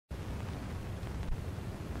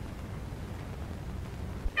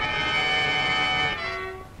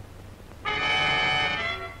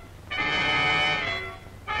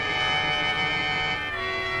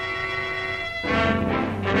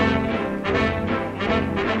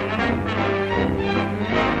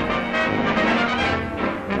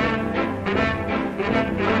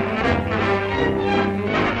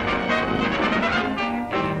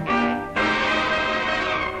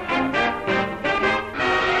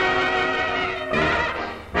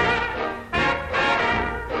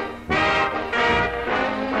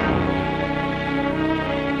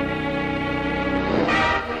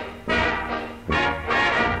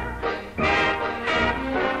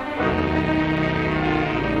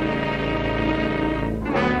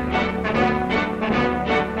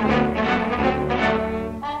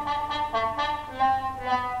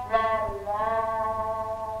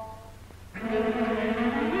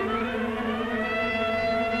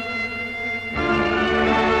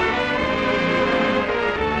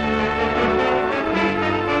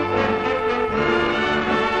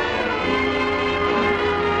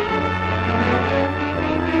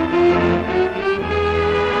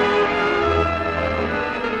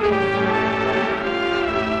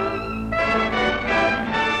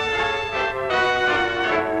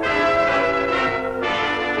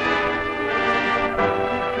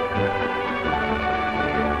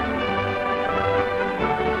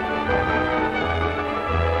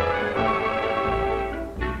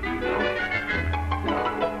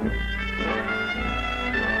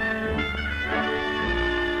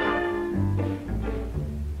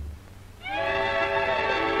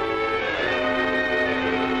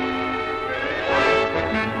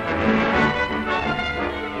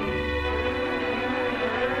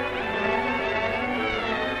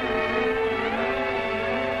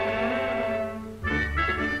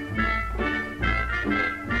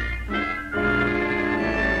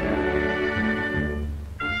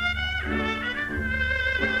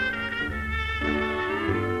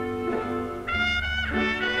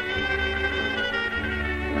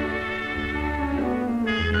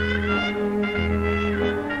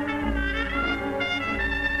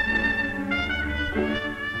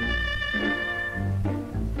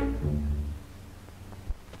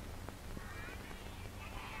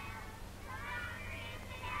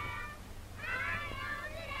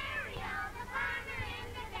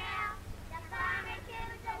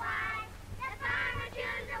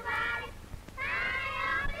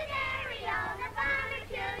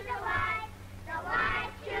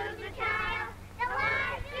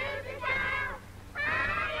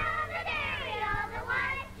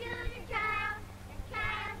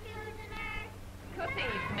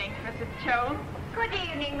Good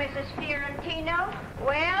evening, Mrs. Fiorentino.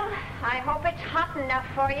 Well, I hope it's hot enough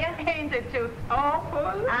for you. Ain't it just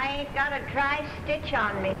awful? I ain't got a dry stitch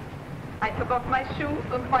on me. I took off my shoes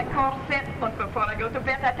and my corset, but before I go to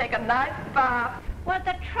bed, I take a nice bath. Well,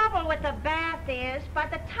 the trouble with the bath is, by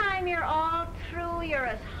the time you're all through, you're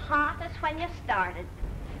as hot as when you started.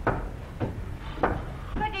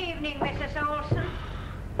 Good evening, Mrs. Olson.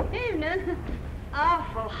 Evening.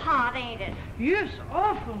 Awful hot, ain't it? Yes,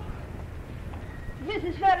 awful.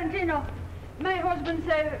 Mrs. Fiorentino, my husband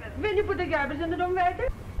said, will you put the garbage in the dumbwaiter?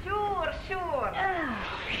 Sure. Oh,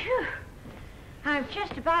 phew. I'm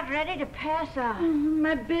just about ready to pass out.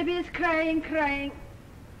 My baby is crying.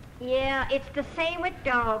 Yeah, it's the same with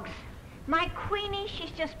dogs. My Queenie,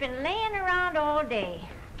 she's just been laying around all day.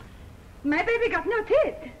 My baby got no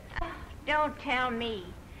teeth. Don't tell me.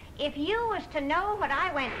 If you was to know what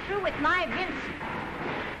I went through with my Vincent.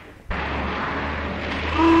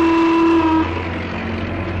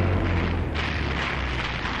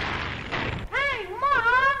 Hey,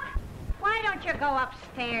 Mom! Why don't you go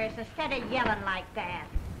upstairs instead of yelling like that?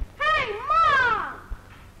 Hey, Mom!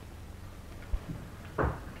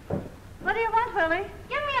 What do you want, Willie?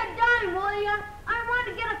 Give me a dime, will you? I want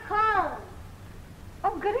to get a comb.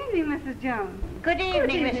 Oh, good evening, Mrs. Jones. Good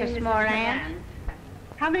evening, Mrs. Moran.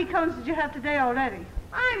 How many combs did you have today already?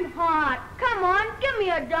 I'm hot. Come on, give me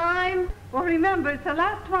a dime. Well, remember, it's the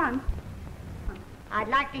last one. I'd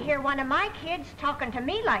like to hear one of my kids talking to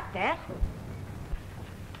me like that.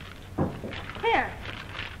 Here.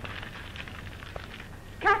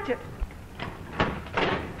 Catch it.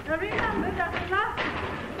 Now remember, that's the last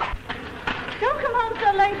one. Don't come home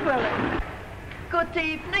so late, Willie. Good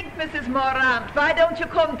evening, Mrs. Moran. Why don't you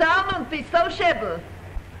come down and be sociable?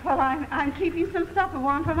 Well, I'm keeping some supper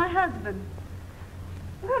warm for my husband.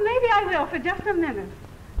 Well, maybe I will for just a minute.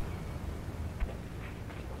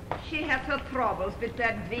 She has her troubles with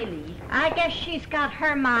that Willie. I guess she's got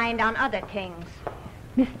her mind on other things.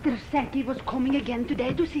 Mr. Sackey was coming again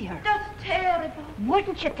today to see her. That's terrible.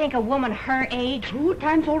 Wouldn't you think a woman her age? 2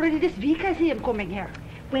 times already this week I see him coming here.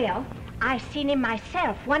 Well, I seen him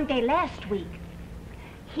myself one day last week.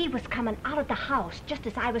 He was coming out of the house just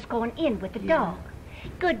as I was going in with the dog.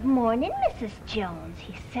 Good morning, Mrs. Jones,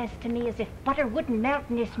 he says to me as if butter wouldn't melt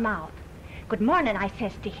in his mouth. Good morning, I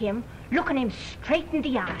says to him, looking him straight in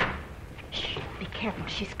the eye. Shh, be careful,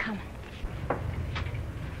 she's coming.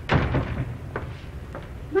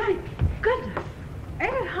 My goodness,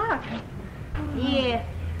 ain't it hot? Yeah,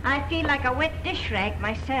 I feel like a wet dish rag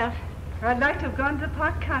myself. I'd like to have gone to the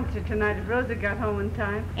park concert tonight if Rosa got home in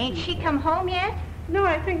time. Ain't she come home yet? No,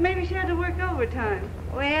 I think maybe she had to work overtime.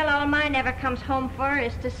 Well, all mine ever comes home for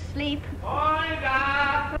is to sleep.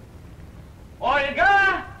 Olga!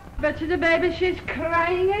 Olga! Bet you the baby she's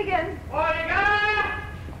crying again. Olga!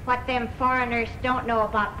 What them foreigners don't know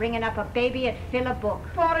about bringing up a baby would fill a book.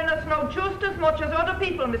 Foreigners know just as much as other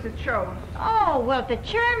people, Mrs. Jones. Oh, well, the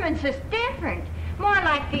Germans is different. More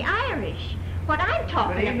like the Irish. What I'm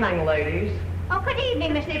talking Good evening, about. ladies. Oh, good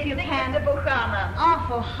evening, Mr. Mr. Buchanan. Buchanan.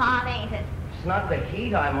 Awful hot, ain't it? It's not the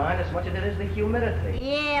heat I mind as much as it is the humidity.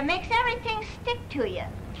 Yeah, makes everything stick to you.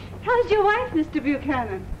 How's your wife, Mr.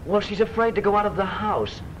 Buchanan? Well, she's afraid to go out of the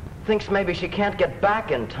house. Thinks maybe she can't get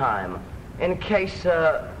back in time. In case, you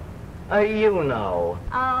know.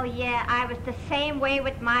 Oh, yeah, I was the same way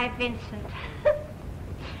with my Vincent.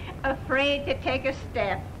 Afraid to take a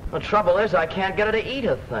step. The trouble is I can't get her to eat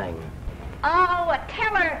a thing. Oh,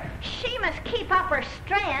 tell her she must keep up her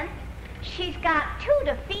strength. She's got 2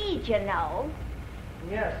 to feed, you know.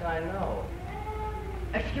 Yes, I know.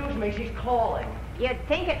 Excuse me, she's calling. You'd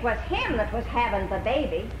think it was him that was having the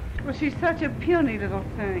baby. Well, she's such a puny little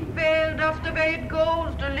thing. Well, that's the way it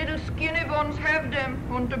goes. The little skinny ones have them,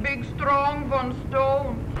 and the big strong ones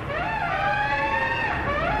don't.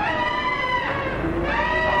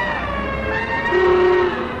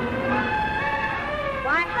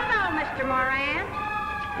 Why, hello, Mr. Moran.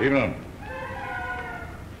 Evening.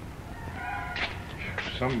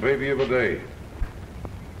 Some baby of a day.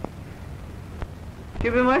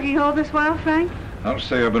 You been working all this while, Frank? I'll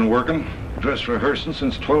say I've been working, dress rehearsing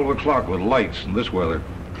since 12 o'clock with lights in this weather.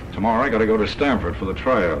 Tomorrow I gotta go to Stamford for the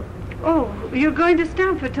tryout. Oh, you're going to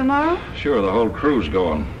Stamford tomorrow? Sure, the whole crew's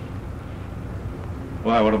going.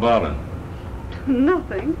 Why, what about it?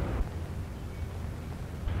 Nothing.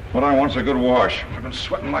 What I want's a good wash. I've been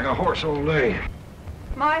sweating like a horse all day.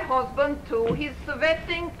 My husband, too. He's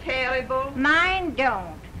sweating terrible. Mine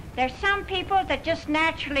don't. There's some people that just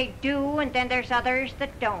naturally do, and then there's others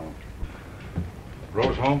that don't.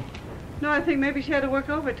 Rose home? No, I think maybe she had to work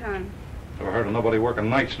overtime. Never heard of nobody working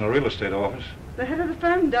nights in a real estate office. The head of the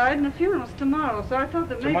firm died and the funeral's tomorrow, so I thought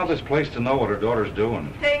that It's maybe... your mother's place to know what her daughter's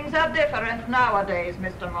doing. Things are different nowadays,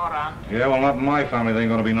 Mr. Moran. Yeah, well, not in my family. They ain't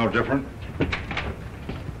gonna be no different.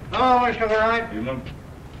 Hello, Mr. Wright. Evening.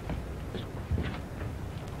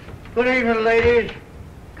 Good evening, ladies.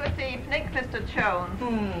 Good evening, Mr.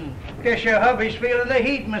 Jones. Guess your hubby's feeling the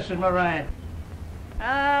heat, Mrs. Moran.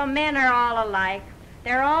 Oh, men are all alike.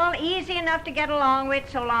 They're all easy enough to get along with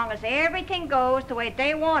so long as everything goes the way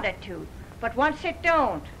they want it to. But once it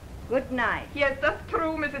don't, good night. Yes, that's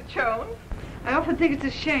true, Mrs. Jones. I often think it's a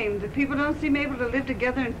shame that people don't seem able to live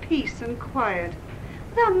together in peace and quiet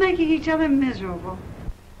without making each other miserable.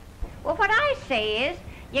 Well, what I say is,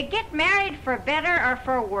 you get married for better or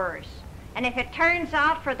for worse. And if it turns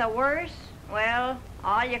out for the worse, well,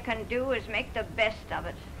 all you can do is make the best of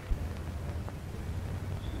it.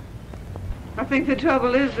 I think the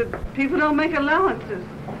trouble is that people don't make allowances.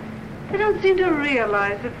 They don't seem to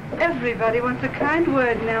realize that everybody wants a kind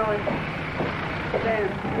word now and then.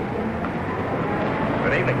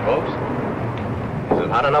 Good evening, folks. Is it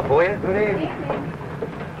hot enough for you? Good evening.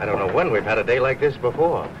 I don't know when we've had a day like this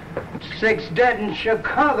before. 6 dead in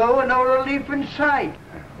Chicago and no relief in sight.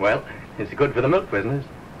 Well, it's good for the milk business.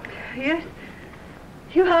 Yes,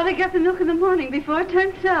 you hardly get the milk in the morning before it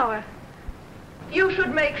turns sour. You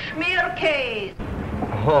should make schmierkäse.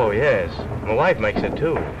 Oh, yes. My wife makes it,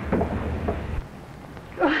 too.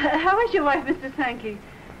 Oh, how is your wife, Mr. Sankey?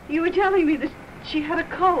 You were telling me that she had a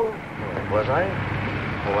cold. Was I?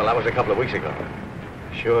 Oh, well, that was a couple of weeks ago.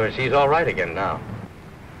 Sure, she's all right again now.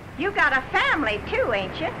 You got a family, too,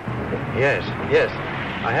 ain't you? Yes.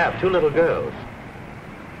 I have 2 little girls.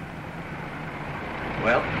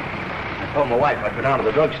 Well, I told my wife I'd go down to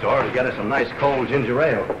the drugstore and get her some nice cold ginger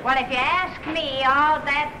ale. Well, if you ask me, all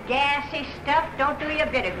that gassy stuff don't do you a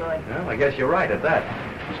bit of good. Well, I guess you're right at that.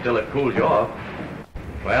 Still, it cools you off.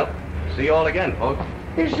 Well, see you all again, folks.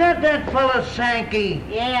 Is that fella Sankey?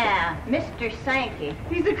 Yeah, Mr. Sankey.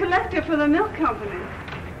 He's a collector for the milk company.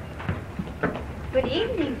 Good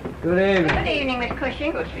evening. Good evening. Good evening, Miss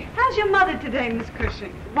Cushing. How's your mother today, Miss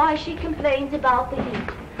Cushing? Why, she complains about the heat.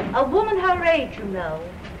 A woman her age, you know.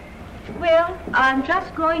 Well, I'm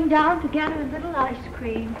just going down to get her a little ice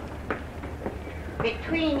cream.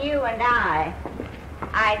 Between you and I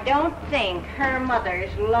don't think her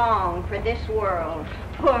mother's long for this world.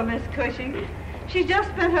 Poor Miss Cushing. She's just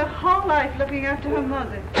spent her whole life looking after her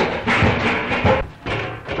mother.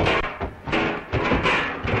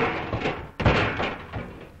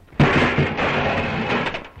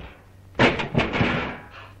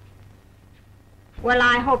 Well,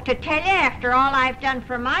 I hope to tell you, after all I've done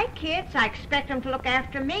for my kids, I expect them to look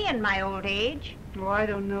after me in my old age. Oh, I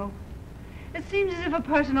don't know. It seems as if a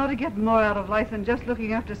person ought to get more out of life than just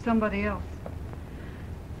looking after somebody else.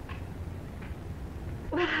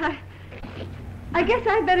 Well, I guess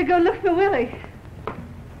I'd better go look for Willie.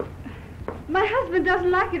 My husband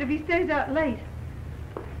doesn't like it if he stays out late.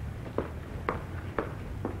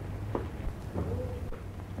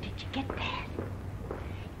 Did you get that?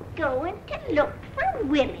 Going to look for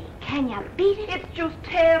Willie. Can you beat it? It's just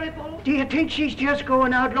terrible. Do you think she's just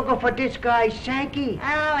going out looking for this guy Sankey?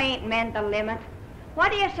 Oh, ain't men the limit.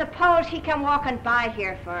 What do you suppose he come walking by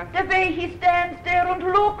here for? The way he stands there and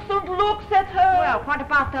looks at her. Well, what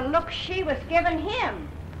about the look she was giving him?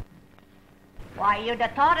 Why, you'd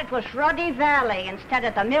have thought it was Ruddy Valley instead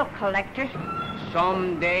of the milk collector.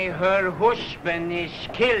 Someday her husband is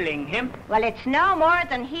killing him. Well, it's no more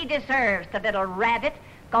than he deserves, the little rabbit,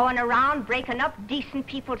 going around breaking up decent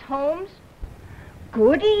people's homes.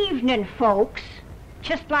 Good evening, folks.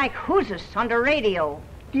 Just like who's on the radio.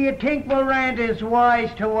 Do you think Miranda's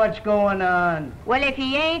wise to what's going on? Well, if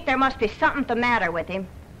he ain't, there must be something the matter with him.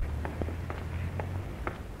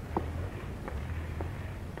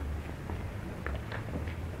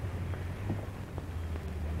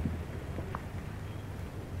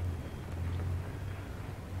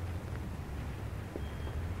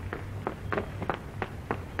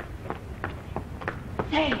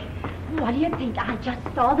 Say, what do you think? I just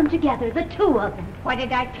saw them together, the 2 of them. What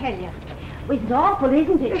did I tell you? It's awful,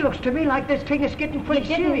 isn't it? It looks to me like this thing is getting You pretty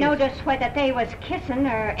didn't serious. notice whether they was kissing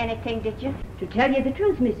or anything, did you? To tell you the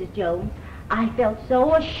truth, Mrs. Jones, I felt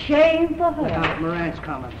so ashamed for her. Now, Moran's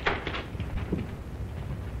coming.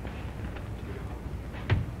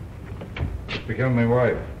 What's become my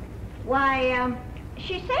wife? Why,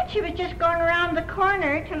 she said she was just going around the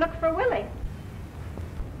corner to look for Willie.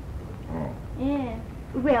 Oh. Yeah.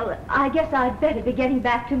 Well, I guess I'd better be getting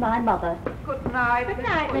back to my mother. Good night. Good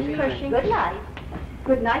night, Miss Cushing. Good night.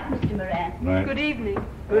 Good night, Mr. Moran. Night. Good evening.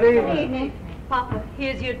 Good Good evening. evening. Papa,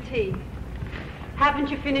 here's your tea.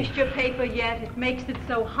 Haven't you finished your paper yet? It makes it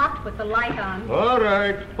so hot with the light on. All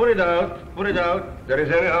right, put it out, put it out. There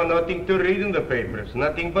is anyhow nothing to read in the papers.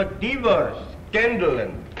 Nothing but divorce, scandal,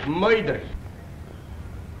 and murders.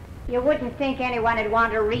 You wouldn't think anyone would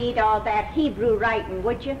want to read all that Hebrew writing,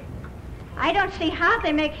 would you? I don't see how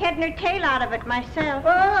they make head nor tail out of it myself.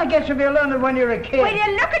 Well, I guess if you learned it when you were a kid. Will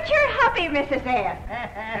you look at your hubby, Mrs. Eyre?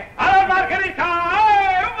 Hello, Margarita!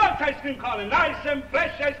 Hey, what's ice cream cone? Nice and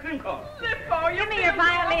fresh ice cream cone. Give me your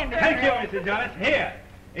violin, Mr. Thank you, Eyre. Mrs. Jonas. Here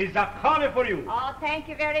is a cone for you. Oh, thank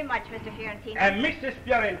you very much, Mr. Fiorentino. And Mrs.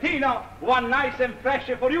 Fiorentino, one nice and fresh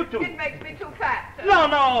for you too. It makes me too fat.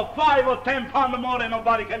 No, 5 or 10 pounds more and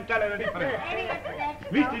nobody can tell the difference.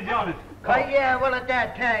 Mr. Jonas. Yeah, well, at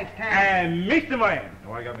that, thanks. And Mr. Moran.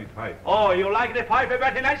 Oh, I got me pipe. Oh, you like the pipe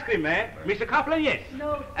better than ice cream, eh? Mr. Kaplan, yes.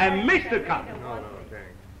 No, And Mr. Kaplan. No,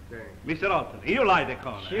 thanks. Mr. Alton, you like the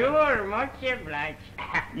cone, Sure, much obliged.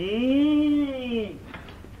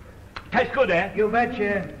 Tastes good, eh? You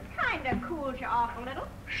betcha. Kind of cools you off a little.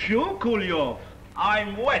 Sure, cool you off.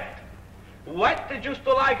 I'm wet. Wet just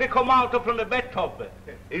to like to come out from the bathtub.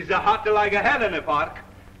 It's hot like a hell in the park.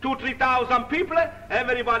 2,000-3,000 people,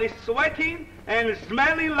 everybody sweating and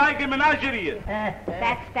smelling like a menagerie.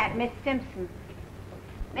 That's that Miss Simpson.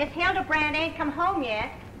 Miss Hildebrand ain't come home yet.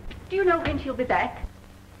 Do you know when she'll be back?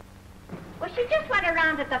 Well, she just went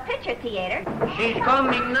around at the picture theater. She's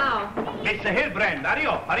coming now. Mr. Hildebrand, hurry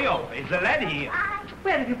up. It's a lady here.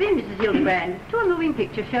 Where have you been, Mrs. Hildebrand? To a moving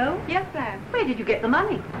picture show? Yes, ma'am. Where did you get the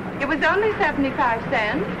money? It was only 75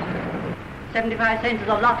 cents. 75 cents is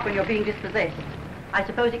a lot when you're being dispossessed. I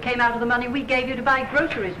suppose it came out of the money we gave you to buy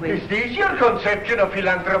groceries with. Is this your conception of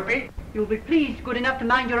philanthropy? You'll be pleased, good enough to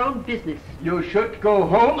mind your own business. You should go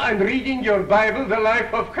home and read in your Bible the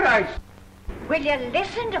life of Christ. Will you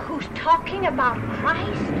listen to who's talking about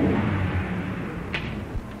Christ?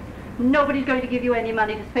 Nobody's going to give you any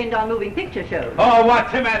money to spend on moving picture shows. Oh,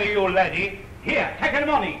 what's the matter, you lady? Here, take the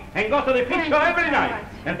money and go to the picture every night.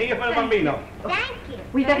 And here for the bambino. Thank you.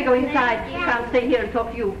 We'd better go inside. We can't stay here and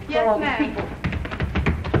talk to you. Yes, all these ma'am. people.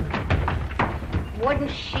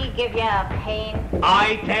 Wouldn't she give you a pain?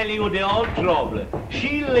 I tell you the old trouble.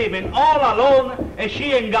 She living all alone and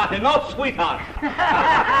she ain't got no sweetheart.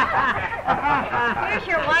 Here's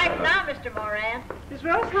your wife now, Mr. Moran. Is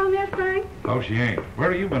Rose home yet, Frank? No, she ain't.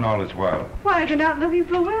 Where have you been all this while? Why, I've been out looking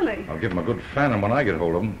for Willie. I'll give him a good fanning when I get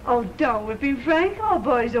hold of him. Oh, don't whip him, Frank. All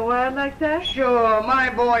boys are wild like that. Sure, my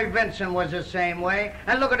boy Vincent was the same way.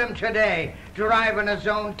 And look at him today, driving his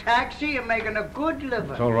own taxi and making a good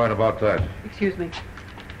living. It's all right about that. Excuse me.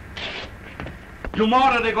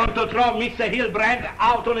 Tomorrow they're going to throw Mr. Hildebrand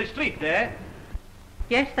out on the street, eh?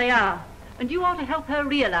 Yes, they are. And you ought to help her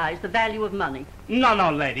realize the value of money.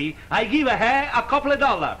 No, lady. I give her a couple of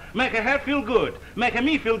dollars. Make her feel good. Make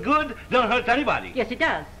me feel good. Don't hurt anybody. Yes, it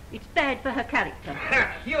does. It's bad for her character.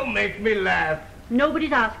 You make me laugh.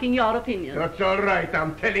 Nobody's asking your opinion. That's all right.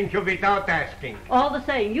 I'm telling you without asking. All the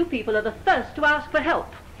same, you people are the first to ask for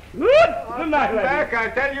help. Good night, lady. Back, I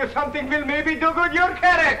tell you something will maybe do good your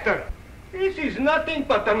character. This is nothing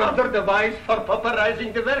but another device for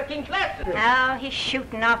pauperizing the working classes. Oh, he's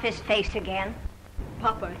shooting off his face again.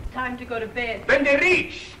 Papa, it's time to go to bed. When the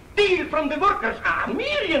rich steal from the workers $1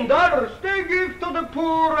 million, they give to the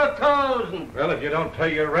poor 1,000. Well, if you don't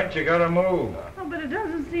pay your rent, you gotta move. Oh, but it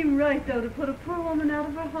doesn't seem right, though, to put a poor woman out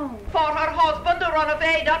of her home. For her husband to run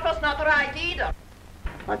away, that was not right either.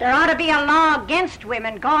 Well, there ought to be a law against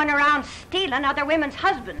women going around stealing other women's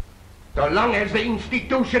husbands. So long as the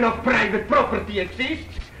institution of private property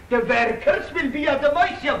exists, the workers will be at the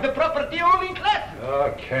mercy of the property-owning classes.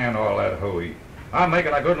 Oh, can all that hooey. I'm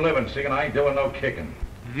making a good living, see, and I ain't doing no kicking.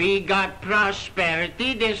 We got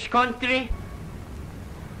prosperity, this country.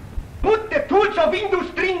 Put the tools of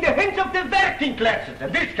industry in the hands of the working classes,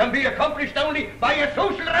 and this can be accomplished only by a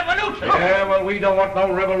social revolution. Yeah, well, we don't want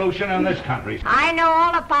no revolution in this country. I know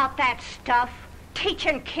all about that stuff.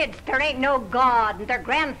 Teaching kids there ain't no God and their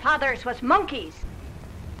grandfathers was monkeys.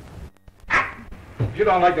 If you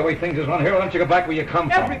don't like the way things is run here, why don't you go back where you come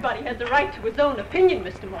from? Everybody has the right to his own opinion,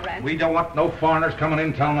 Mr. Moran. We don't want no foreigners coming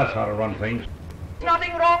in telling us how to run things.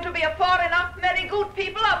 Nothing wrong to be a foreigner. Many good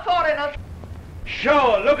people are foreigners.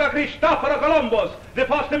 Sure, look at Cristoforo Columbus, the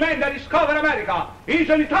first man that discovered America. He's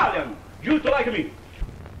an Italian, just like me.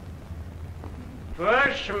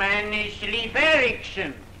 First man is Leif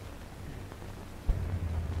Erikson.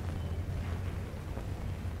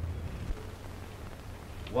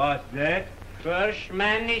 What's that? First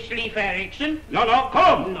man is Leif Erikson. No,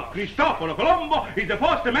 Columbo. No. Cristoforo Colombo is the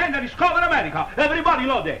first man that discovered America. Everybody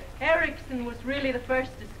know that. Erikson was really the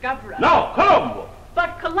first discoverer. No, Colombo.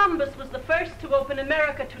 But Columbus was the first to open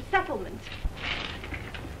America to settlement.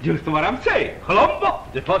 Just what I'm saying. Colombo,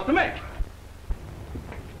 the first man.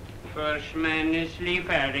 First man is Leif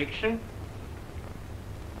Erikson.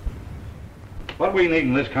 What we need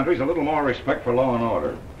in this country is a little more respect for law and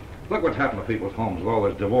order. Look what's happened to people's homes with all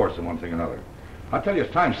this divorce and one thing or another. I tell you,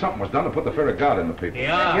 it's time something was done to put the fear of God into people.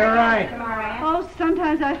 Yeah. You're right. Oh,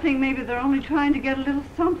 sometimes I think maybe they're only trying to get a little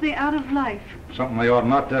something out of life. Something they ought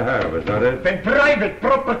not to have, is that it? When private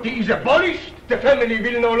property is abolished, the family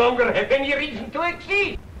will no longer have any reason to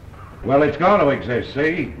exist. Well, it's going to exist,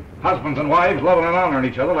 see? Husbands and wives loving and honoring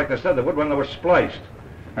each other like they said they would when they were spliced.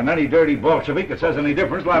 And any dirty Bolshevik that says any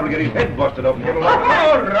difference liable to get his head busted open. All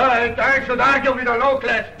right, I should argue with a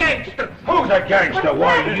low-class gangster. Who's a gangster?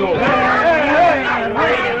 Why do you...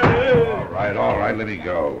 All right, let me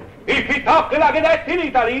go. If he talked like that in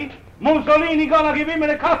Italy, Mussolini gonna give him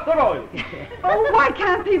the castor oil. Oh, why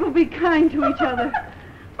can't people be kind to each other?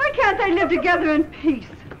 Why can't they live together in peace?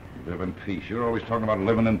 Live in peace. You're always talking about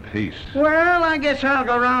living in peace. Well, I guess I'll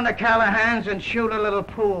go round to Callahan's and shoot a little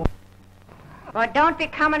pool. Well, don't be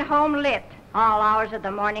coming home lit all hours of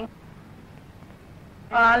the morning.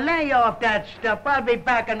 Lay off that stuff. I'll be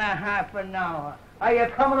back in a half an hour. Are you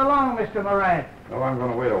coming along, Mr. Moran? No, I'm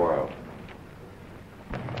going to wait a while.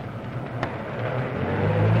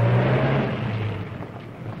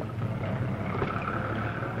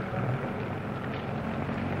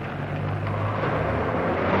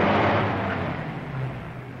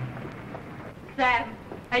 Sam,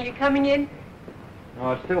 are you coming in?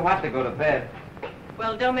 No, it's too hot to go to bed.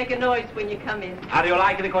 Well, don't make a noise when you come in. How do you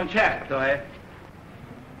like the concerto, eh?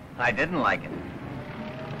 I didn't like it.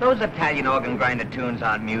 Those Italian organ grinder tunes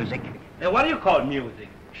aren't music. What do you call music?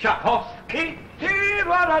 Tchaikovsky?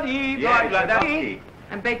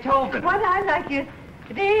 And Beethoven. What I like is...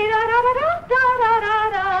 Spring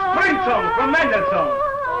song from Mendelssohn.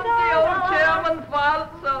 Und die old German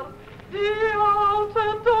Walzer. Die alte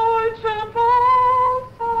deutsche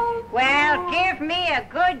Walzer. Well, give me a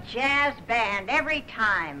good jazz band every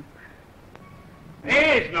time.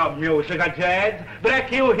 It's not music, a jazz.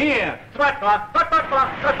 Break you here. We're not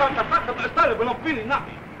feeling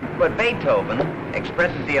nothing. But Beethoven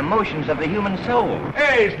expresses the emotions of the human soul.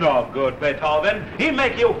 It's not good, Beethoven. He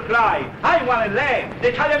make you cry. I want to laugh. The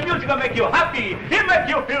Italian music will make you happy. He make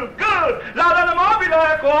you feel good.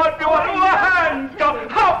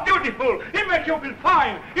 How beautiful. He make you feel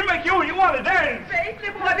fine. He make you want to dance.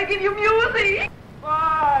 Let me give you music.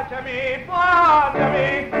 Baciami,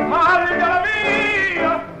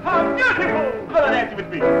 hallelujah, how beautiful. Come on, dance with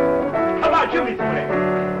me. Come on, give me some play.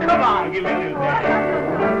 Come on, give me a little dance.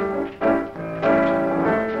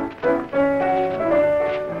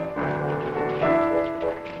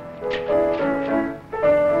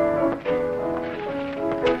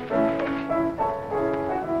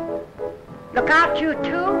 Look out, you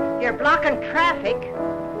two. You're blocking traffic.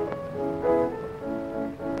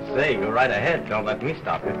 Say, go right ahead. Don't let me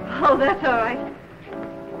stop you. Oh, that's all right.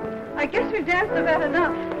 I guess we've danced about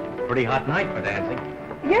enough. Pretty hot night for dancing.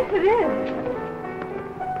 Yes, it is.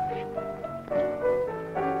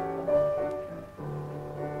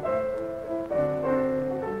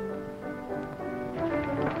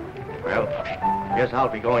 Well, guess I'll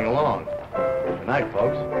be going along. Good night,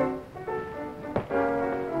 folks.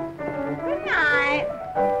 Good night.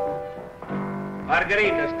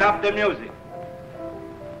 Margarita, stop the music.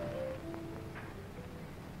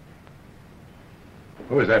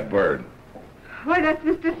 Who is that bird? Why, that's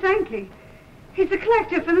Mr. Sankey. He's a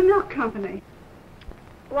collector for the milk company.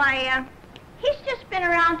 Why, he's just been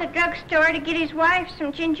around the drugstore to get his wife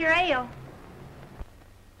some ginger ale.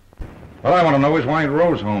 What I want to know is why ain't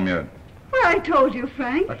Rose home yet? Well, I told you,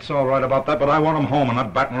 Frank. That's all right about that, but I want him home and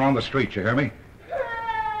not batting around the streets, you hear me?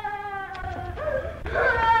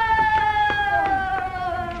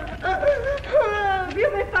 Have you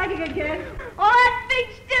been fighting again? Oh, that big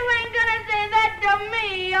stiff ain't gonna say that to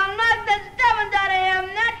me. I'll knock the stuffing out of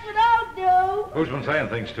him. That's what I'll do. Who's been saying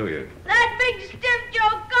things to you? That big stiff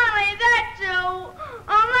Joe Connolly, that's who.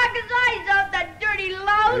 I'll knock his eyes out, that dirty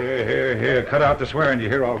louse. Here. Cut out the swearing, you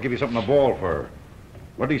hear? I'll give you something to bawl for.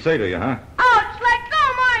 What did he say to you, huh? Ouch, let go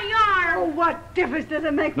my arm. Oh, what difference does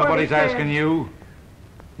it make? Nobody's what he said? asking you.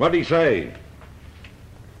 What did he say?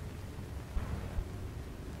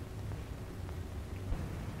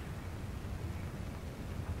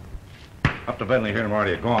 Up to Bentley here,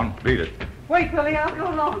 Marty. Go on, beat it. Wait, Billy, I'll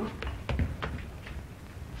go along.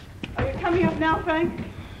 Are you coming up now, Frank?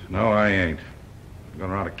 No, I ain't. I'm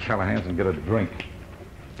going around to Callahan's and get a drink.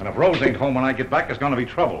 And if Rose ain't home when I get back, there's going to be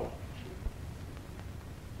trouble.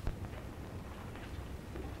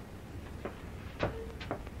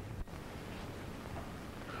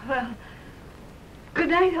 Well, good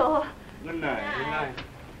night, all. Good night, good night.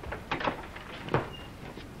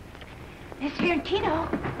 Miss Fiorentino.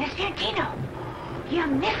 You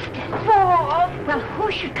missed it. Oh. Well,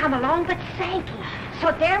 who should come along but Sankey?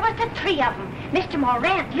 So there was the three of them. Mr.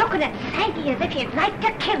 Morant looking at Sankey as if he'd like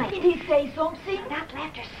to kill him. Did he say something? Not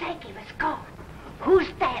after Sankey was gone. Who's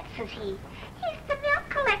that, says he. He's the milk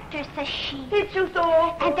collector, says she. It's just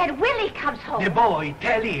awful. And then Willie comes home. The boy,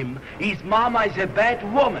 tell him his mama is a bad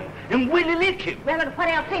woman, and Willie lick him. Well, and what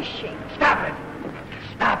else is she? Stop it.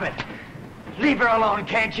 Stop it. Leave her alone,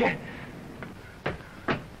 can't you?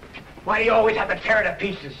 Why do you always have to tear her to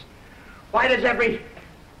pieces? Why does every...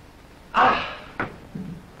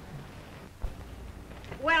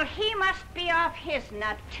 Well, he must be off his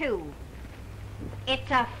nut, too. It's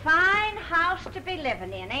a fine house to be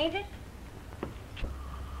living in, ain't it?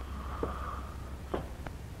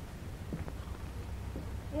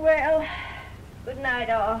 Well, good night,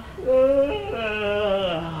 all.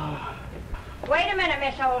 Wait a minute,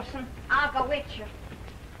 Miss Olson. I'll go with you.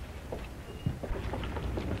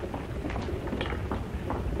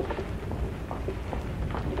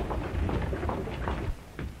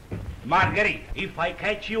 Marguerite, if I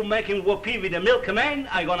catch you making whoopee with the milkman,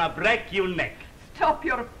 I'm gonna break your neck. Stop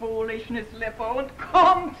your foolishness, Lippo, and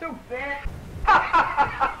come to bed.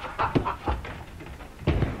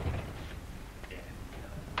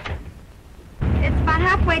 It's about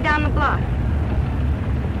halfway down the block.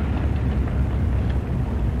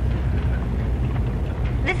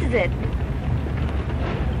 This is it.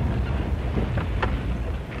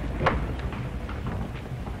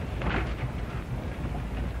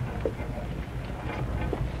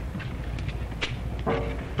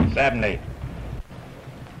 Sidney.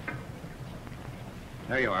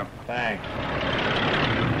 There you are. Thanks.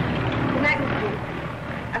 Good night, Mr. Duke.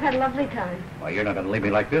 I've had a lovely time. Well, you're not going to leave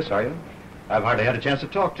me like this, are you? I've hardly had a chance to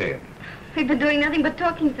talk to you. We've been doing nothing but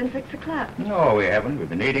talking since 6 o'clock. No, we haven't. We've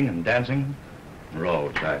been eating and dancing.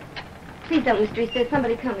 Rose, Please don't, Mr. East. There's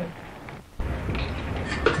somebody coming.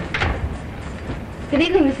 Good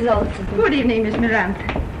evening, Mrs. Olson. Good evening, Miss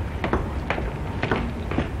Miranda.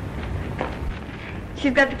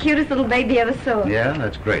 She's got the cutest little baby ever saw. Yeah,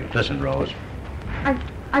 that's great. Listen, Rose.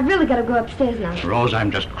 I've really got to go upstairs now. Rose, I'm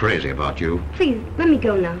just crazy about you. Please, let me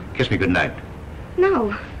go now. Kiss me goodnight.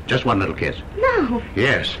 No. Just one little kiss. No.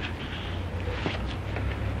 Yes.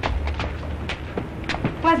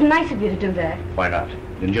 Wasn't nice of you to do that. Why not?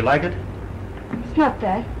 Didn't you like it? It's not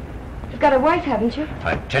that. You've got a wife, haven't you?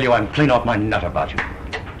 I tell you, I'm clean off my nut about you.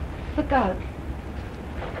 Look out.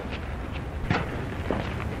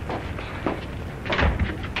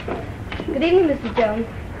 Good evening, Mrs. Jones.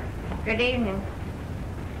 Good evening.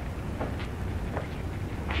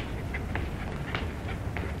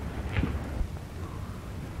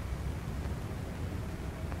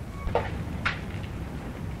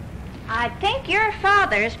 I think your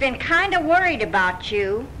father's been kind of worried about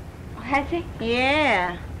you. Has he?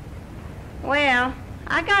 Yeah. Well,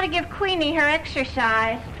 I gotta give Queenie her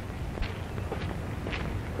exercise.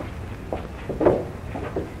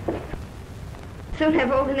 Soon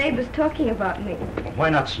have all the neighbors talking about me.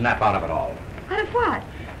 Why not snap out of it all? Out of what?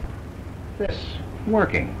 This.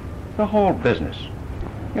 Working. The whole business.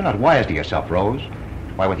 You're not wise to yourself, Rose.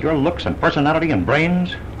 Why, with your looks and personality and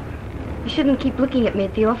brains... You shouldn't keep looking at me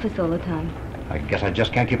at the office all the time. I guess I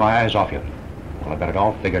just can't keep my eyes off you. Well, I got it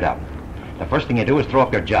all figured out. The first thing you do is throw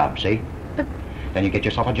up your job, see? But... Then you get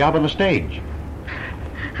yourself a job on the stage.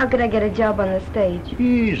 How could I get a job on the stage?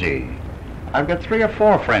 Easy. I've got 3 or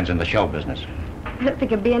 4 friends in the show business. I don't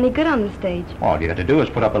think I'd be any good on the stage. All you got to do is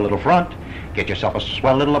put up a little front, get yourself a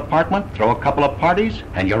swell little apartment, throw a couple of parties,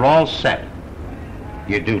 and you're all set.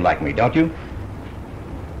 You do like me, don't you?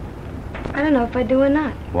 I don't know if I do or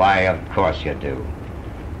not. Why, of course you do.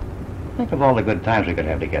 Think of all the good times we could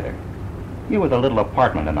have together. You with a little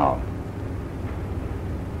apartment and all.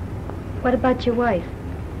 What about your wife?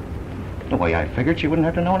 The way I figured, she wouldn't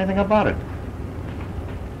have to know anything about it.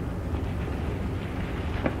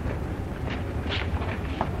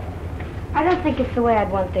 I don't think it's the way I'd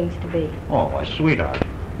want things to be. Oh, a sweetheart.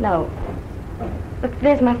 No. Look,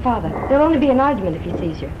 there's my father. There'll only be an argument if he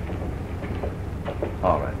sees you.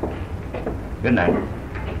 All right. Good night.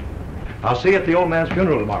 I'll see you at the old man's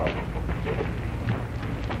funeral tomorrow.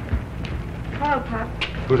 Hello, Pop.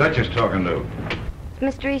 Who's that just talking to?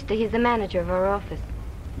 It's Mr. Easter. He's the manager of our office.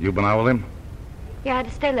 You been out with him? Yeah, I had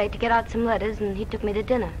to stay late to get out some letters, and he took me to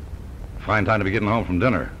dinner. Fine time to be getting home from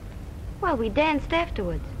dinner. Well, we danced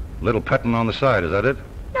afterwards. Little petting on the side, is that it?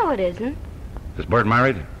 No, it isn't. Is Bert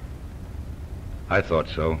married? I thought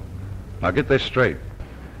so. Now get this straight.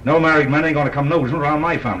 No married men ain't gonna come nosing around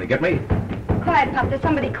my family, get me? Quiet, Pop. There's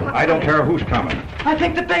somebody calling. I don't care who's coming. I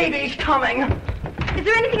think the baby's coming. Is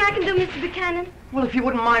there anything I can do, Mr. Buchanan? Well, if you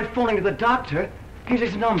wouldn't mind phoning to the doctor, here's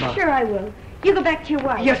his number. Sure I will. You go back to your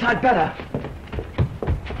wife. Yes, I'd better.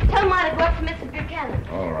 Tell him I'd go up to Mrs. Buchanan.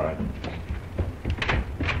 All right.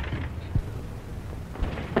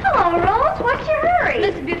 Hello, Rose. What's your hurry?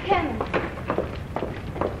 Mrs. Buchanan.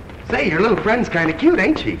 Say, your little friend's kind of cute,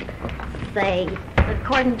 ain't she? Say,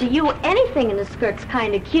 according to you, anything in a skirt's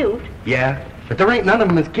kind of cute. Yeah, but there ain't none of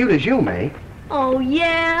them as cute as you, May. Oh,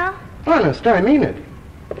 yeah? Honest, I mean it.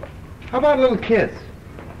 How about a little kiss?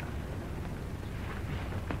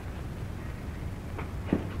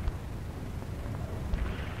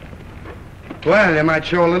 Well, you might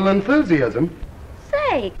show a little enthusiasm.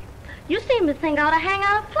 Say, you seem to think I ought to hang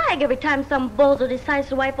out a flag every time some bozo decides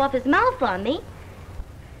to wipe off his mouth on me.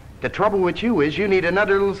 The trouble with you is you need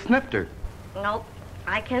another little snifter. Nope,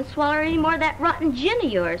 I can't swallow any more of that rotten gin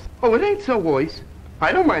of yours. Oh, it ain't so worse.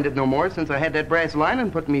 I don't mind it no more since I had that brass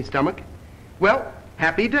lining put in me stomach. Well,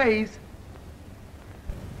 happy days.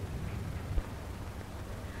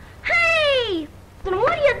 Hey! Then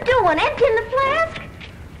what are you doing? Emptying the flask?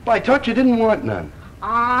 Well, I thought you didn't want none.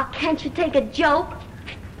 Aw, can't you take a joke?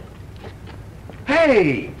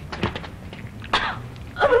 Hey!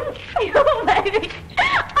 Oh, baby.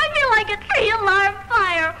 I feel like a 3-alarm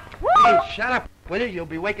fire. Woo! Hey, shut up, will you? You'll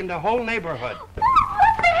be waking the whole neighborhood.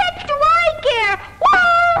 What the heck do I care?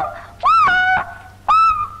 Woo!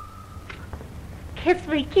 Woo! Kiss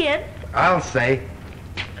me, kid. I'll say.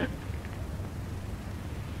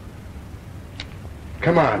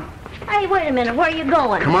 Come on. Hey, wait a minute. Where are you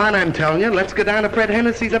going? Come on, I'm telling you. Let's go down to Fred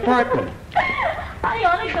Hennessy's apartment. I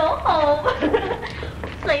ought to go home.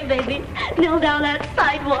 Say, baby, kneel down that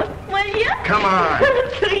sidewalk, will you? Come on.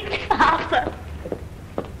 Sweet Papa.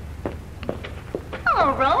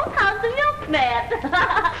 Hello, Rose. How's the milkman?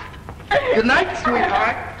 Good night,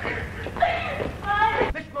 sweetheart.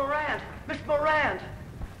 Miss Morant! Miss Morant!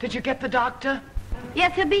 Did you get the doctor?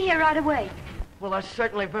 Yes, he'll be here right away. Well, that's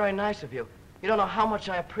certainly very nice of you. You don't know how much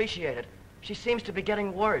I appreciate it. She seems to be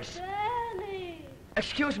getting worse. Danny.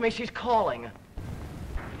 Excuse me, she's calling.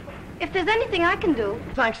 If there's anything I can do...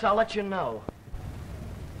 Thanks, I'll let you know.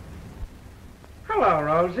 Hello,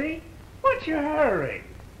 Rosie. What's your hurry?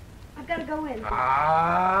 I've got to go in.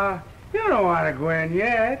 Ah, you don't want to go in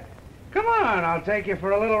yet. Come on, I'll take you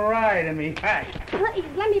for a little ride in me hack. Please,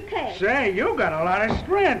 let me pay. Say, you got a lot of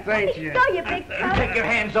strength, ain't you? Go, you big cow. Take your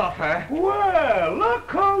hands off her. Well, look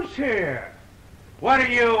who's here. What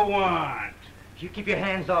do you want? You keep your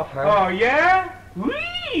hands off her. Oh, yeah?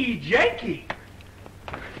 Whee, Jakey.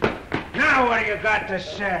 Now what do you got to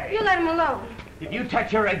say? You let him alone. If you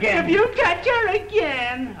touch her again... If you touch her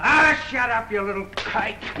again... Ah, shut up, you little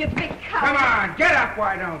kike. You big cow. Come on, get up,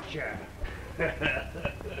 why don't you?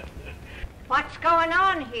 What's going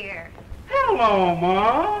on here? Hello,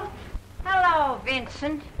 Ma. Hello,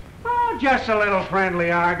 Vincent. Oh, just a little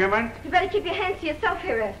friendly argument. You better keep your hands to yourself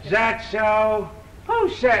here, Esther. Is that so? Who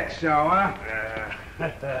said so, huh?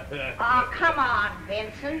 Oh, come on,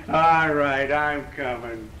 Vincent. All right, I'm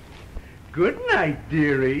coming. Good night,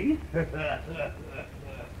 dearie.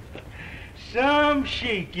 Some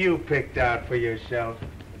chic you picked out for yourself.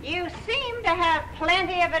 You seem to have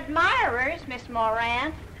plenty of admirers, Miss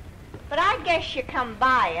Morant. But I guess you come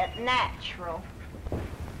by it natural.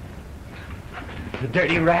 The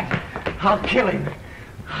dirty rat. I'll kill him.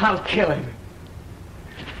 I'll kill him.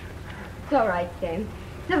 It's all right, Sam.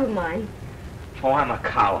 Never mind. Oh, I'm a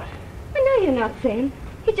coward. I know you're not, Sam.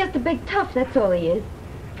 He's just a big tough, that's all he is.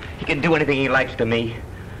 He can do anything he likes to me.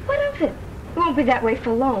 What of it? It won't be that way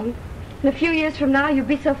for long. In a few years from now, you'll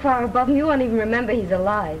be so far above him, you won't even remember he's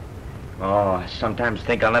alive. Oh, I sometimes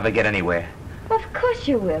think I'll never get anywhere. Well, of course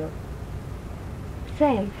you will.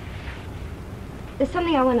 Sam, there's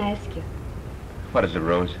something I want to ask you. What is it,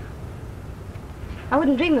 Rose? I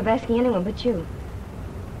wouldn't dream of asking anyone but you.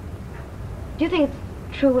 Do you think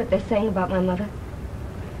it's true what they're saying about my mother?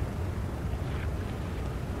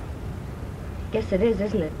 Guess it is,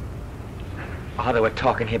 isn't it? Oh, they were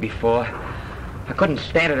talking here before. I couldn't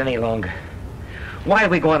stand it any longer. Why are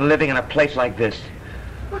we going living in a place like this?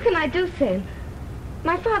 What can I do, Sam?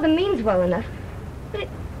 My father means well enough, but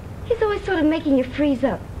he's always sort of making you freeze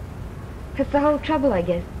up. That's the whole trouble, I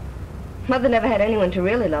guess. Mother never had anyone to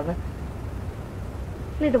really love her.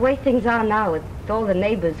 Only the way things are now, with all the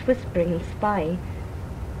neighbors whispering and spying,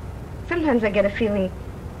 sometimes I get a feeling,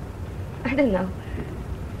 I don't know.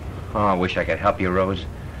 Oh, I wish I could help you, Rose.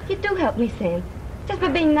 You do help me, Sam, just by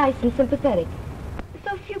being nice and sympathetic.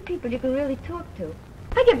 There's so few people you can really talk to.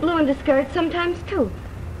 I get blue and discouraged sometimes, too.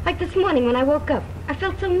 Like this morning when I woke up, I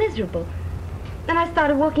felt so miserable. Then I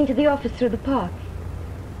started walking to the office through the park.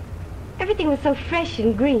 Everything was so fresh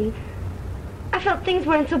and green. I felt things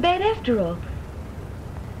weren't so bad after all.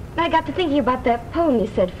 And I got to thinking about that poem you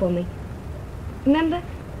said for me. Remember?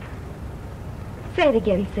 Say it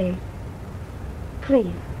again, Sam.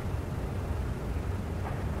 Please.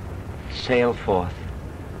 Sail forth.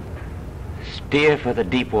 Steer for the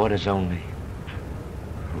deep waters only.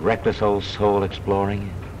 Reckless old soul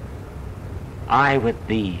exploring. I with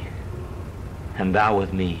thee, and thou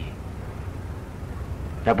with me.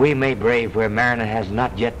 That we may brave where mariner has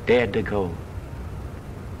not yet dared to go.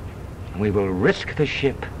 And we will risk the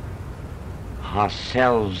ship,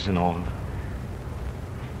 ourselves and all.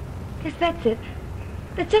 Yes, that's it.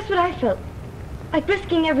 That's just what I felt. Like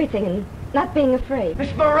risking everything and not being afraid.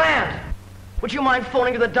 Miss Moran! Would you mind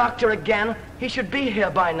phoning to the doctor again? He should be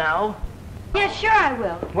here by now. Yes, sure I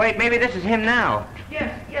will. Wait, maybe this is him now.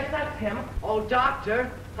 Yes, that's him. Oh,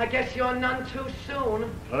 doctor, I guess you're none too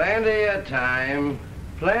soon. Plenty of time.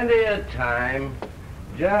 Plenty of time.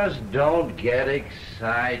 Just don't get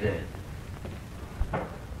excited.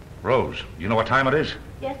 Rose, you know what time it is?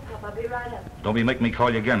 Yes, Pop, I'll be right up. Don't be making me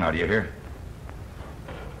call you again now, do you hear?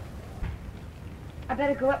 I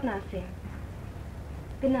better go up now, Sam.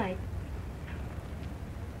 Good night.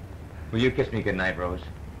 Will you kiss me goodnight, Rose?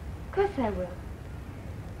 Of course I will.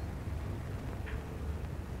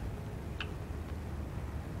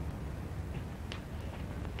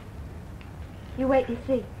 You wait and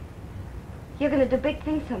see. You're going to do big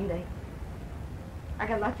things someday. I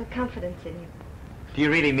got lots of confidence in you. Do you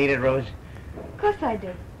really mean it, Rose? Of course I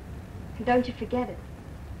do. And don't you forget it.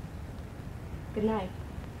 Good night.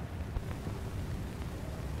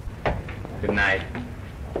 Good night.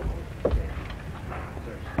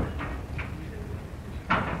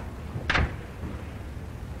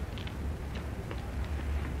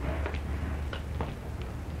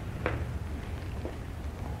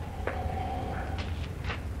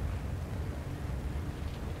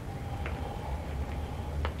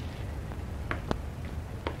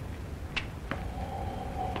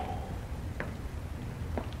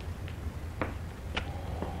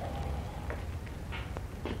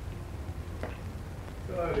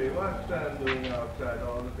 Sonny, what's Sam doing outside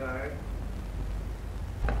all the time?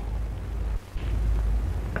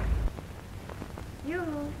 You,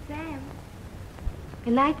 Sam.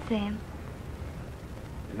 Good night, Sam.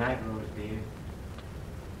 Good night, Rose, dear.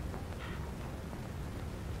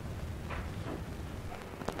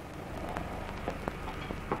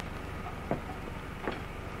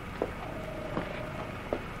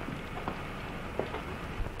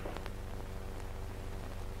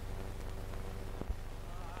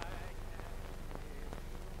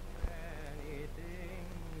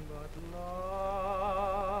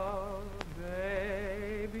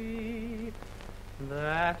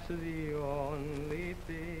 That's the only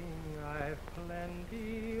thing I've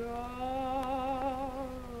plenty of,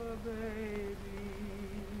 baby.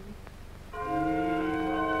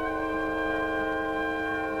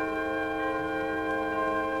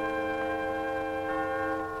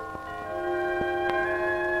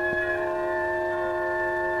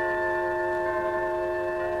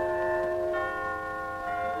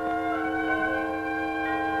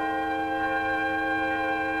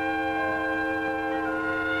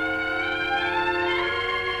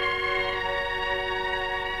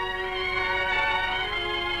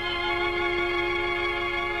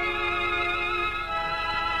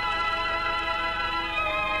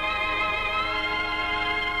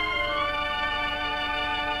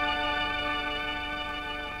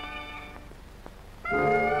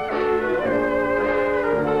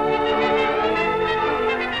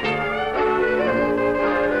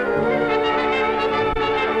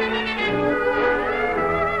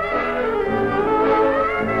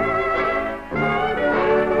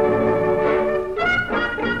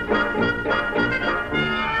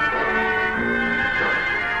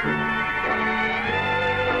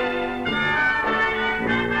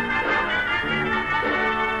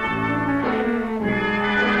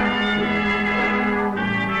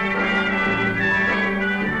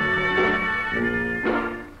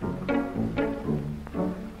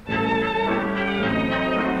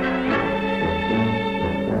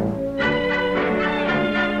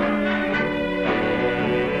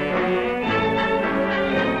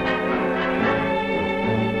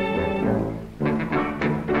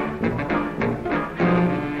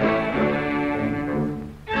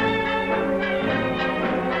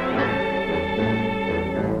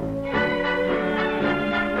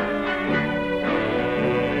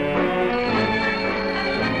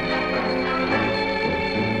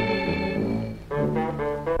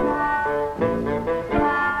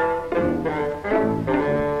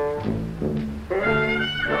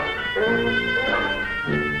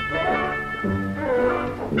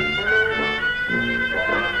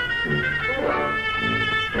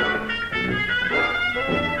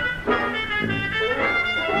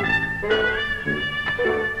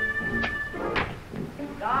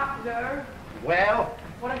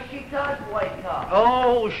 does wake up.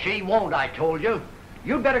 Oh, she won't, I told you.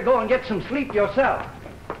 You'd better go and get some sleep yourself.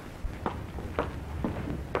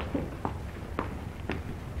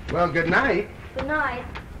 Well, good night. Good night.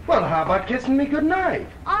 Well, how about kissing me good night?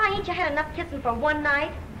 Oh, ain't you had enough kissing for one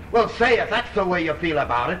night? Well, say if that's the way you feel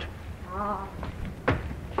about it. Oh.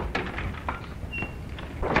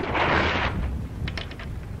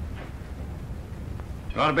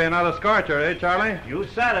 Gonna be another scorcher, eh, Charlie? You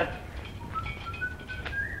said it.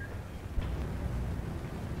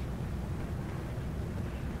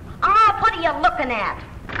 Oh, what are you looking at?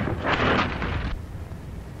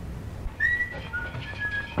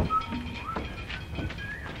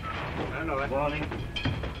 Good morning.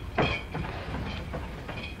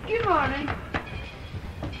 Good morning.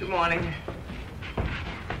 Good morning.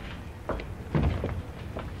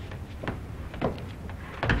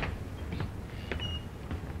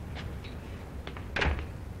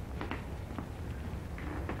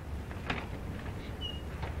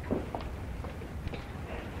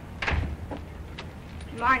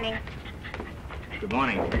 Morning. Good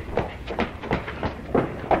morning.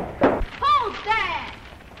 Hold that!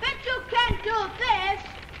 Bet you can't do this.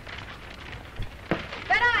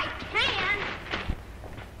 Bet I can.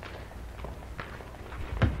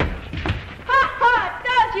 Ha ha!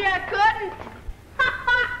 Does you couldn't? Ha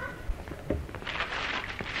ha!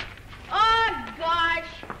 Oh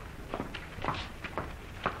gosh!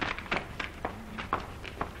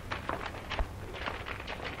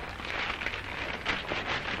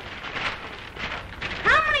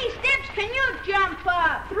 How many steps can you jump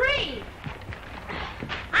up? 3.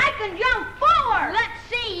 I can jump 4. Let's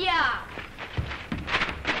see ya.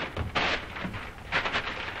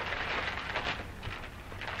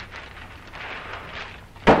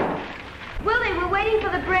 Willie, we're waiting for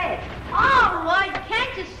the bread. All right,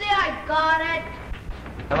 can't you see I got it?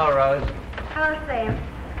 Hello, Rose. Hello, Sam.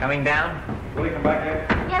 Coming down? Will you come back here?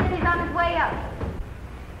 Yes, he's on his way up.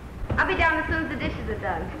 I'll be down as soon as the dishes are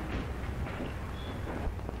done.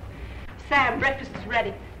 Sam, breakfast is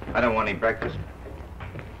ready. I don't want any breakfast.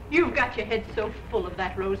 You've got your head so full of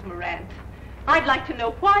that Rose Morant. I'd like to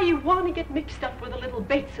know why you want to get mixed up with a little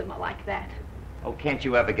Batesoma like that. Oh, can't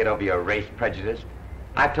you ever get over your race prejudice?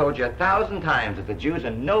 I've told you 1,000 times that the Jews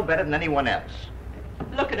are no better than anyone else.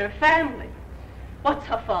 Look at her family. What's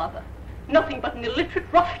her father? Nothing but an illiterate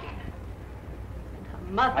ruffian. And her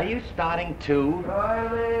mother. Are you starting too?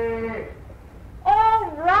 Riley!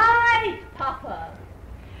 All right, Papa.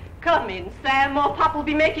 Come in, Sam, or Papa will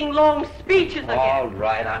be making long speeches again. All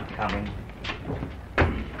right, I'm coming.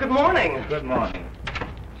 Good morning. Good morning.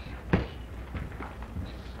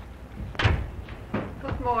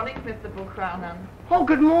 Good morning, Mr. Buchanan. Oh,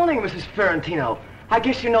 good morning, Mrs. Ferrantino. I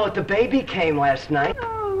guess you know that the baby came last night.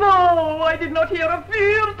 No, I did not hear a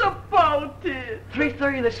word about it.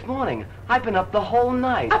 3:30 this morning. I've been up the whole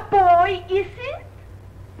night. A boy, is it?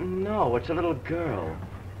 No, it's a little girl.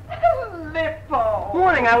 Lippo.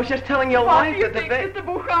 Morning, I was just telling your What wife do you that the think baby... Mr.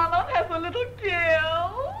 Buchanan has a little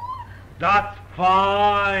girl? That's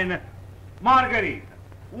fine. Marguerite,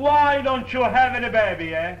 why don't you have any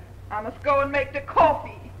baby, eh? I must go and make the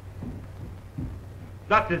coffee.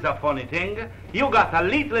 That is a funny thing. You got a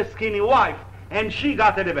little skinny wife, and she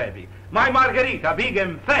got a baby. My Margarita, big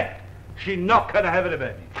and fat, she not gonna have a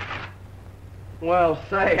baby. Well,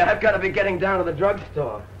 say, I've got to be getting down to the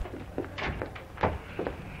drugstore.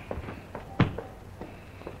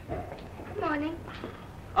 Good morning.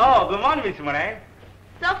 Oh, good morning, Miss Monet.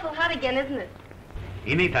 It's awful hot again, isn't it?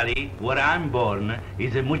 In Italy, where I'm born,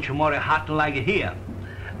 is much more hot like here.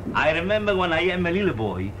 I remember when I am a little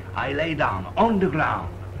boy, I lay down on the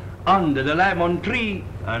ground, under the lemon tree,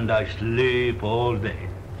 and I sleep all day.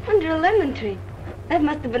 Under a lemon tree. That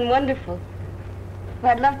must have been wonderful.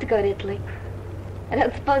 Well, I'd love to go to Italy. I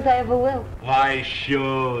don't suppose I ever will. Why,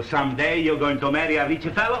 sure. Someday you're going to marry a rich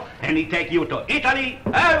fellow, and he take you to Italy,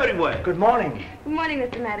 everywhere. Good morning. Good morning,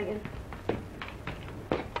 Mr. Madigan.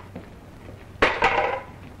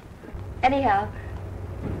 Anyhow,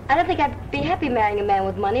 I don't think I'd be happy marrying a man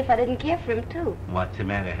with money if I didn't care for him, too. What's the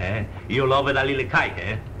matter, eh? You love it a little kite,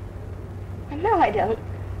 eh? No, I don't.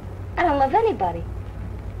 I don't love anybody.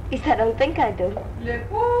 At least I don't think I do.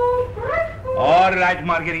 All right,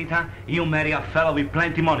 Margarita. You marry a fellow with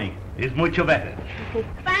plenty money. It's much better.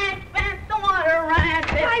 Fast, don't want to run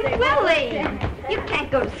this Why, thing. Willie! You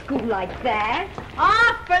can't go to school like that.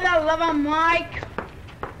 Oh, for the love of Mike.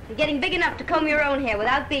 You're getting big enough to comb your own hair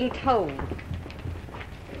without being told.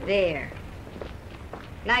 There.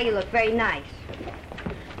 Now you look very nice.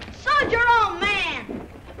 So's your old man.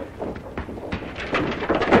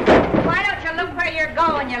 Why don't you look where you're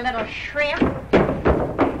going, you little shrimp?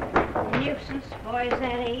 nuisance, boys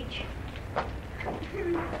that age.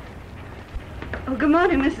 Oh, good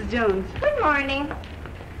morning, Mrs. Jones. Good morning.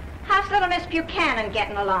 How's little Miss Buchanan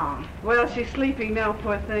getting along? Well, she's sleeping now,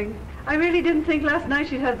 poor thing. I really didn't think last night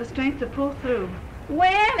she'd have the strength to pull through.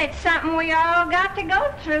 Well, it's something we all got to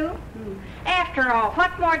go through. After all,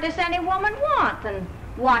 what more does any woman want than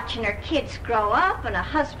watching her kids grow up and a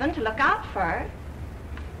husband to look out for her?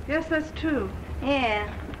 Yes, that's true.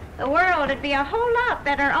 Yeah. The world would be a whole lot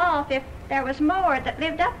better off if there was more that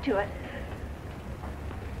lived up to it.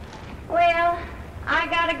 Well, I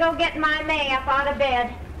gotta go get my May up out of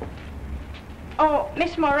bed. Oh,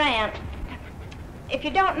 Miss Morant, if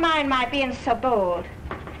you don't mind my being so bold,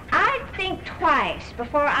 I'd think twice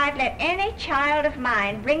before I'd let any child of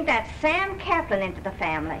mine bring that Sam Kaplan into the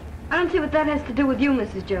family. I don't see what that has to do with you,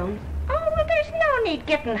 Mrs. Jones. Oh, well, there's no need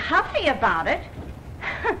getting huffy about it.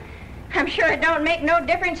 I'm sure it don't make no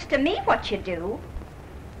difference to me what you do.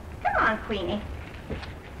 Come on, Queenie.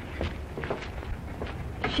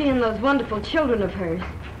 She and those wonderful children of hers.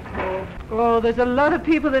 Oh, there's a lot of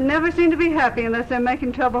people that never seem to be happy unless they're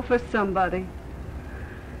making trouble for somebody.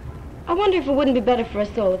 I wonder if it wouldn't be better for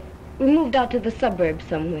us all if we moved out to the suburbs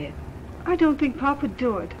somewhere. I don't think Pop would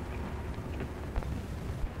do it.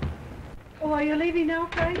 Oh, are you leaving now,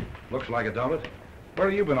 Frank? Looks like it, don't it? Where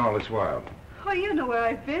have you been all this while? Oh, you know where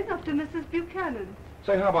I've been, up to Mrs. Buchanan.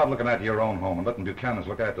 Say, how about looking after your own home and letting Buchanan's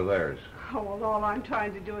look after theirs? Oh, well, all I'm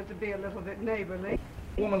trying to do is to be a little bit neighborly.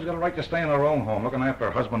 A woman's got a right to stay in her own home, looking after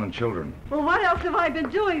her husband and children. Well, what else have I been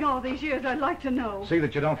doing all these years, I'd like to know. See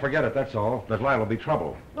that you don't forget it, that's all. There's liable to be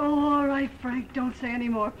trouble. Oh, all right, Frank, don't say any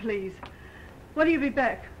more, please. When do you be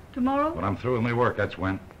back? Tomorrow? When I'm through with my work, that's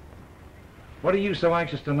when. What are you so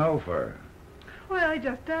anxious to know for? Well, I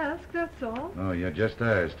just asked, that's all. Oh, you just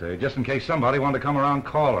asked, eh? Just in case somebody wanted to come around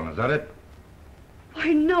calling, is that it?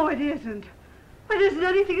 Why, no, it isn't. Why, it isn't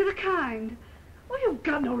anything of the kind. Well, you've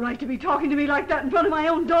got no right to be talking to me like that in front of my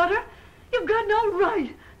own daughter. You've got no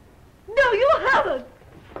right. No, you haven't.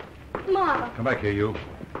 Ma. Come back here, you.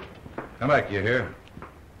 Come back, you hear?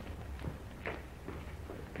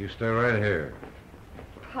 You stay right here.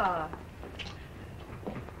 Pa.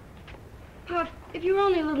 Pa, if you were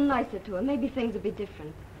only a little nicer to her, maybe things would be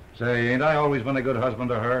different. Say, ain't I always been a good husband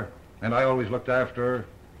to her? And I always looked after her?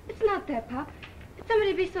 It's not that, Pop. It's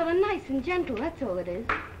somebody to be sort of nice and gentle, that's all it is.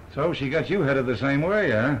 So she got you headed the same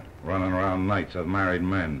way, huh? Running around nights with married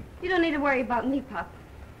men. You don't need to worry about me, Pop.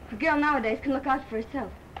 A girl nowadays can look out for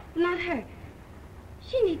herself. But not her.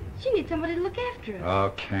 She needs somebody to look after her.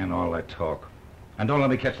 Oh, can all that talk. And don't let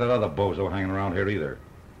me catch that other bozo hanging around here either.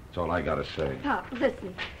 That's all I gotta say. Pop,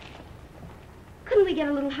 listen. Couldn't we get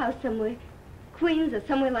a little house somewhere? Queens or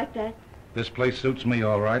somewhere like that? This place suits me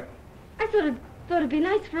all right. I sort of thought it'd be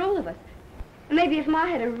nice for all of us. And maybe if Ma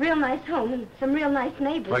had a real nice home and some real nice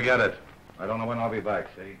neighbors. Forget it. I don't know when I'll be back,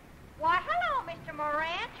 see? Why, hello, Mr.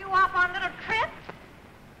 Morant. You off on a little trip?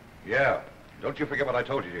 Yeah. Don't you forget what I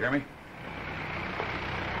told you, you hear me?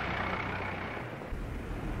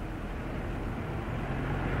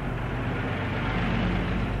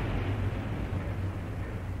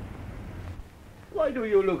 Why do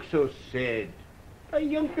you look so sad? A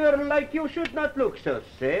young girl like you should not look so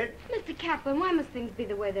sad. Mr. Kaplan, why must things be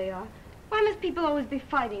the way they are? Why must people always be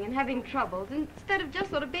fighting and having troubles instead of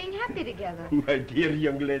just sort of being happy together? My dear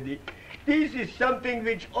young lady, this is something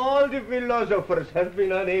which all the philosophers have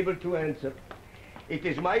been unable to answer. It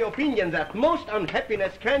is my opinion that most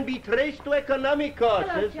unhappiness can be traced to economic causes.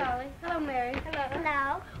 Hello, Charlie. Hello, Mary. Hello.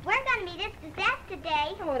 Hello. We're going to meet us to death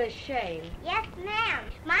today. Oh, what a shame. Yes, ma'am.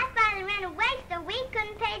 My father ran away so we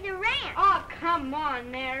couldn't pay the rent. Oh, come on,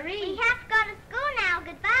 Mary. We have to go to school now.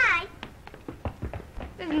 Goodbye.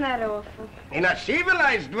 Isn't that awful? In a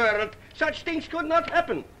civilized world, such things could not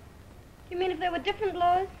happen. You mean if there were different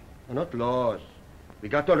laws? Not laws. We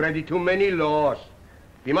got already too many laws.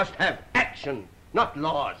 We must have action, not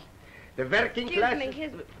laws. The working class... Excuse me,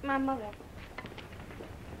 here's my mother.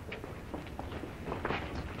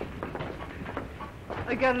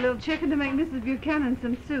 I got a little chicken to make Mrs. Buchanan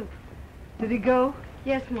some soup. Did he go?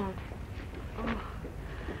 Yes, Mom. Oh,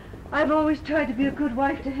 I've always tried to be a good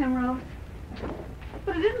wife to him, Rose.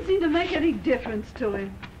 But it didn't seem to make any difference to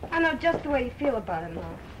him. I know just the way you feel about him, Ma.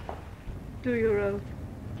 Do you, Rose?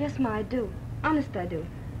 Yes, Ma, I do. Honest, I do.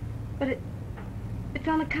 But it's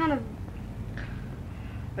on account of...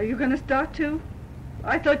 Are you going to start too?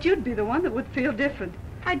 I thought you'd be the one that would feel different.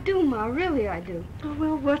 I do, Ma. Really, I do. Oh,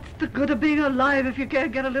 well, what's the good of being alive if you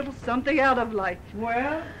can't get a little something out of life?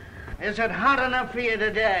 Well, is it hot enough for you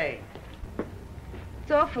today?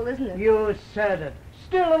 It's awful, isn't it? You said it.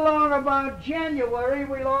 Still along about January,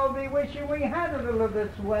 we'll all be wishing we had a little of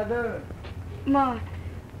this weather. Ma,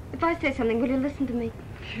 If I say something, will you listen to me?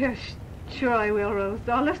 Yes, sure I will, Rose.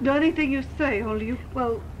 I'll listen to anything you say, only you...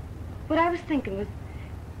 Well, what I was thinking was,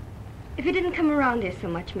 if you didn't come around here so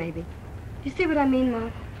much, maybe. Do you see what I mean,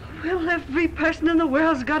 Ma? Well, every person in the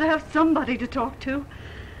world's got to have somebody to talk to.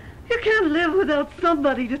 You can't live without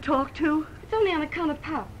somebody to talk to. It's only on account of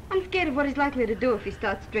Pop. I'm scared of what he's likely to do if he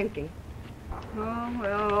starts drinking. Oh,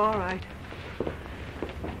 well, all right.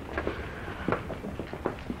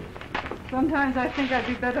 Sometimes I think I'd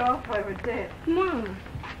be better off if I were dead. Ma.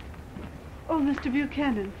 Oh, Mr.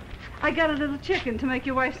 Buchanan, I got a little chicken to make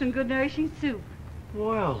your wife some good nourishing soup.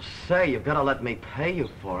 Well, say, you've got to let me pay you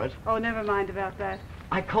for it. Oh, never mind about that.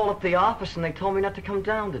 I called up the office and they told me not to come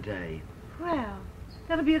down today. Well,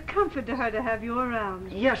 that'll be a comfort to her to have you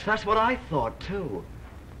around. Yes, that's what I thought, too.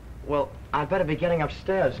 Well, I'd better be getting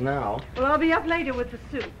upstairs now. Well, I'll be up later with the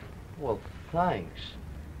soup. Well, thanks.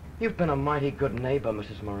 You've been a mighty good neighbor,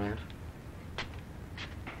 Mrs. Morant.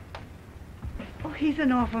 Oh, he's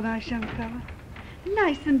an awful nice young fella.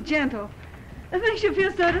 Nice and gentle. It makes you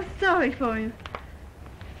feel sort of sorry for him.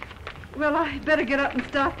 Well, I'd better get up and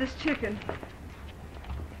start this chicken.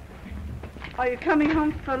 Are you coming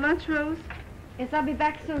home for lunch, Rose? Yes, I'll be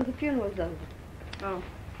back soon as the funeral's over. Oh,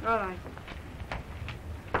 all right.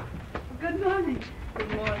 Good morning.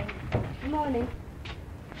 Good morning. Good morning.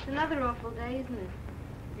 It's another awful day, isn't it?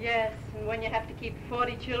 Yes, and when you have to keep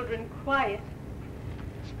 40 children quiet.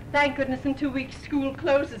 Thank goodness in 2 weeks school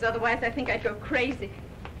closes, otherwise I think I'd go crazy.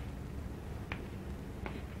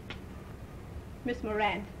 Miss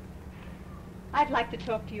Morant, I'd like to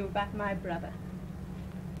talk to you about my brother.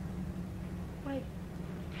 Why,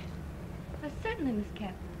 certainly, Miss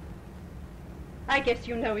Captain. I guess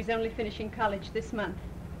you know he's only finishing college this month.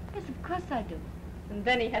 Yes, of course I do. And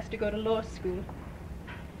then he has to go to law school.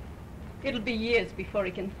 It'll be years before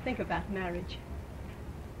he can think about marriage.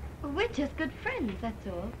 Well, we're just good friends, that's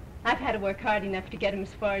all. I've had to work hard enough to get him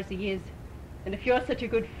as far as he is. And if you're such a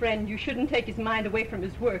good friend, you shouldn't take his mind away from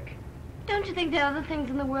his work. Don't you think there are other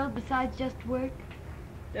things in the world besides just work?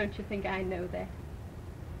 Don't you think I know that?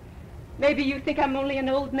 Maybe you think I'm only an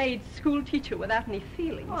old maid school teacher without any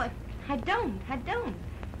feelings. Oh, I don't.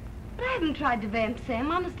 But I haven't tried to vamp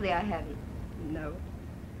Sam. Honestly, I haven't. No.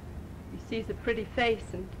 He sees a pretty face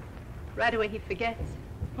and right away he forgets.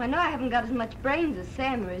 Well, I know I haven't got as much brains as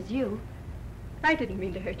Sam or as you. I didn't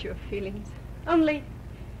mean to hurt your feelings. Only,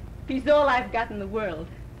 he's all I've got in the world.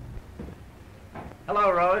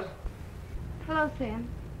 Hello, Rose. Hello, Sam.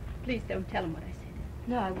 Please don't tell him what I said.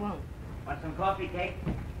 No, I won't. Want some coffee, Kate?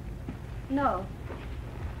 No.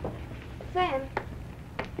 Sam,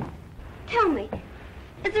 tell me,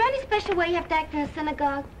 is there any special way you have to act in a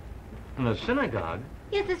synagogue? In a synagogue?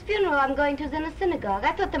 Yes, this funeral I'm going to is in a synagogue.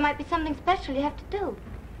 I thought there might be something special you have to do.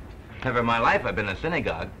 Never in my life I've been in a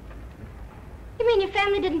synagogue. You mean your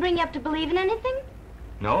family didn't bring you up to believe in anything?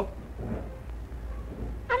 No?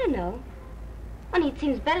 I don't know. Only it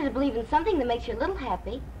seems better to believe in something that makes you a little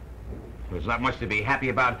happy. There's not much to be happy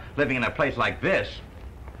about living in a place like this.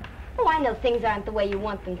 Oh, I know things aren't the way you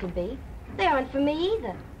want them to be. They aren't for me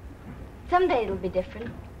either. Someday it'll be different.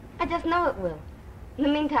 I just know it will. In the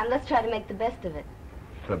meantime, let's try to make the best of it.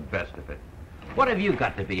 The best of it. What have you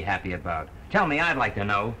got to be happy about? Tell me, I'd like to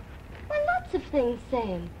know. Well, lots of things,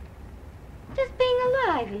 Sam. Just being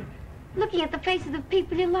alive and looking at the faces of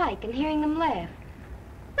people you like and hearing them laugh.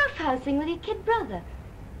 Roughhousing with your kid brother.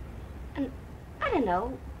 And, I don't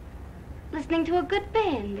know, listening to a good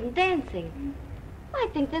band and dancing. I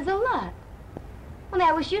think there's a lot. Only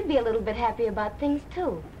I wish you'd be a little bit happy about things,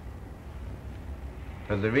 too.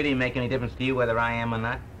 Does it really make any difference to you whether I am or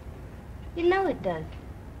not? You know it does.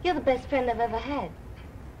 You're the best friend I've ever had.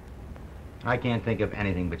 I can't think of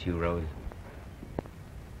anything but you, Rose.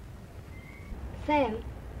 Sam,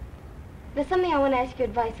 there's something I want to ask your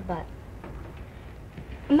advice about.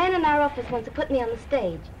 A man in our office wants to put me on the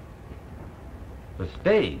stage. The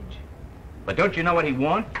stage? But don't you know what he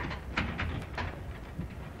wants?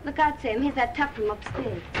 Look out, Sam. Here's that tough from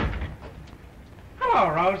upstairs. Hello,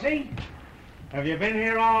 Rosie. Have you been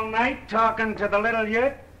here all night talking to the little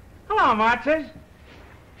yurt? Hello, Martez.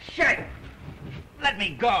 Shit! Let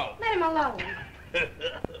me go. Let him alone.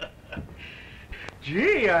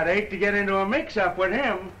 Gee, I'd hate to get into a mix-up with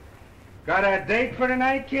him. Got a date for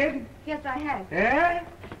tonight, kid? Yes, I have. Yeah?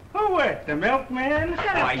 Who with? The milkman?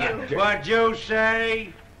 Shut up, you. What'd you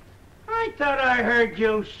say? I thought I heard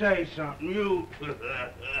you say something. You...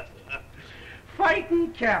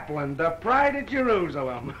 Fighting Kaplan, the pride of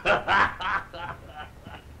Jerusalem.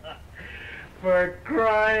 For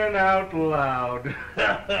crying out loud.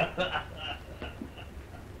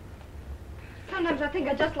 Sometimes I think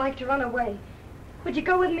I'd just like to run away. Would you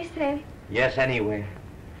go with me, Sam? Yes, anywhere.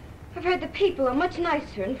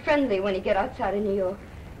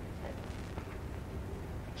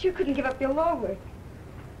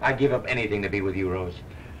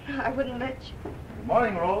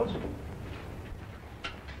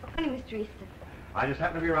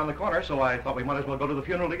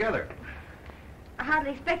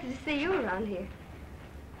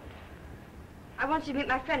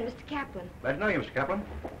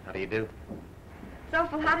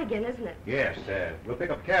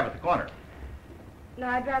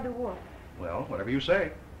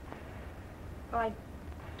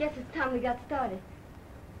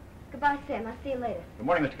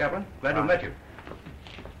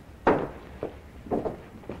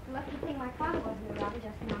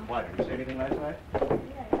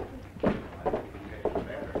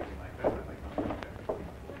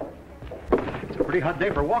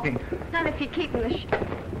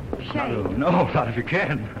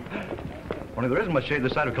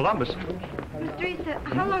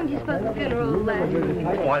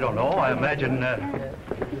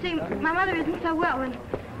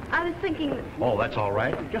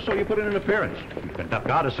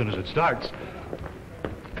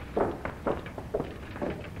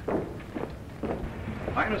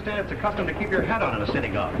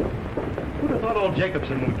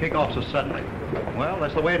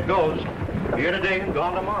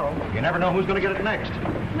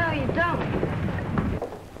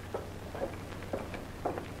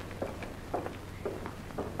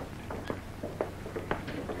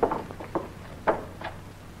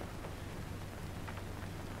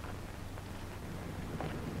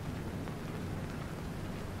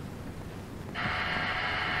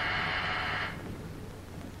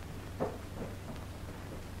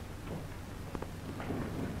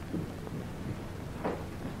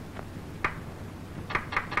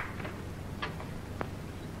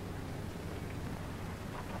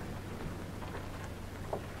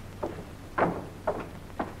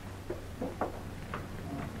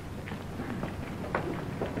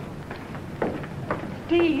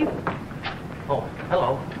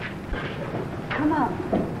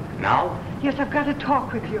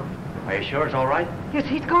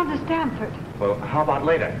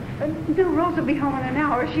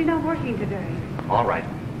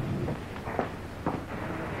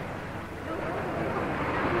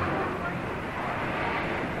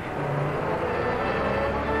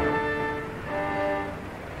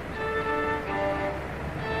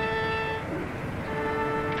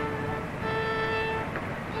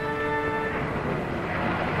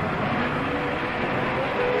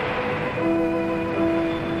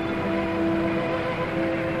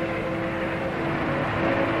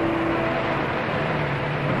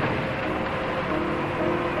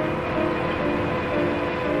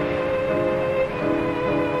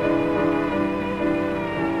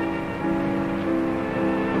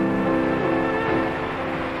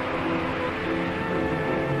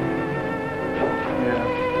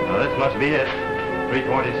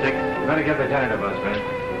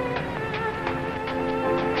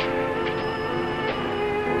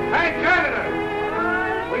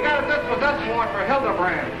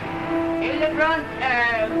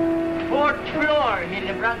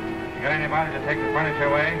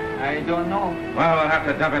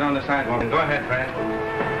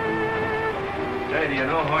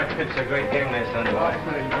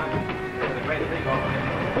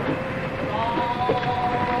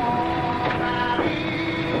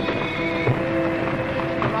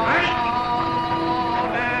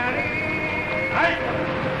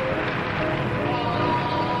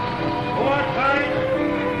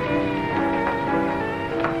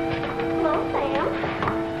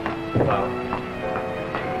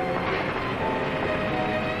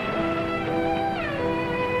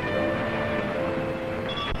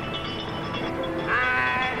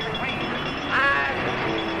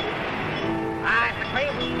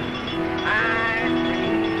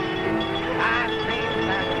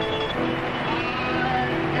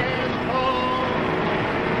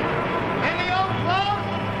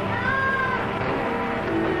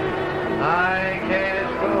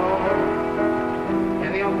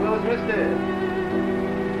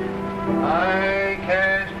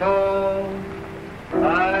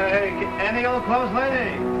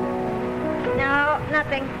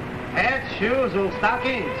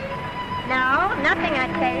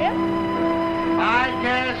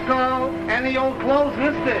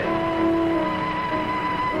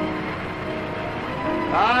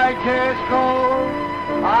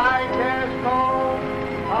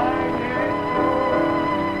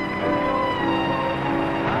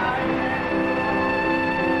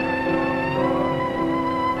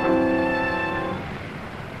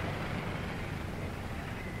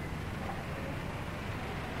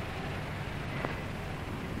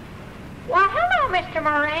 Mr.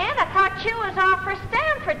 Moran. I thought you was off for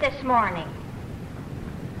Stanford this morning.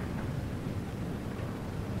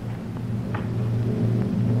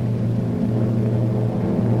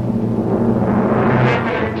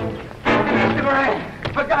 Mr. Moran,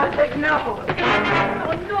 for God's sake, no. Oh,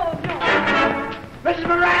 no. Mrs.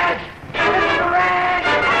 Moran! Mrs. Moran!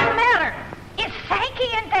 What's the matter? Is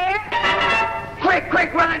Sankey in there?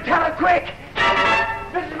 Quick, run and tell her, quick!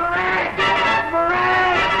 Mrs. Moran! Mrs.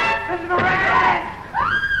 Moran! Mrs. Moran!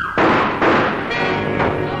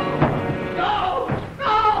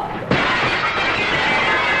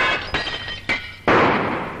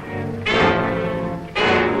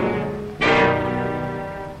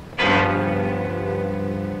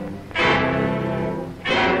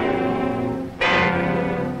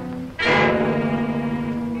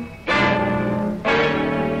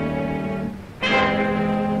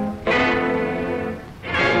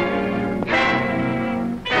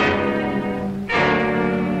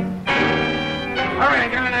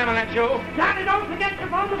 Johnny, don't forget your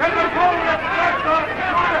phone. Turn the phone up.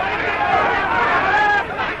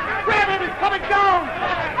 Grab him, he's coming down.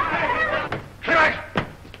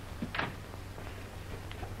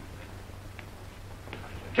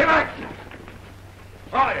 Kimmich!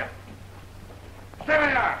 All of you. Stay where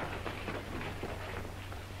you are.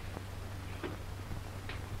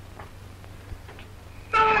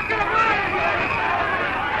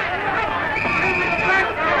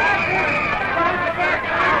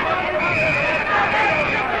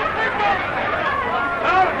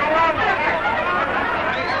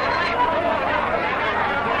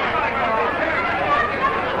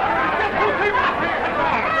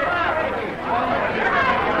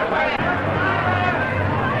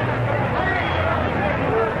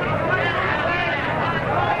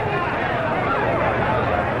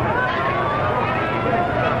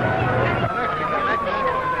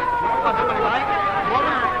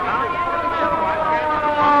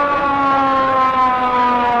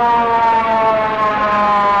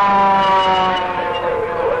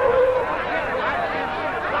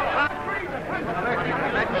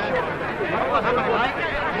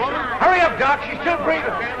 Hurry up, Doc. She's still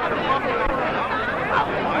breathing.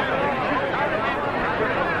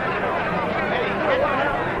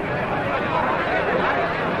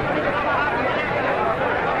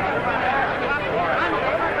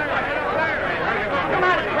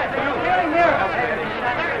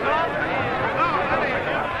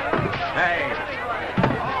 Hey,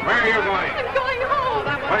 where are you going? I'm going home.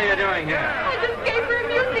 What are you doing here? I just gave her a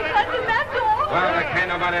music lesson, that's all. Well, can't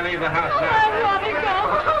nobody leave the house now. I want to go.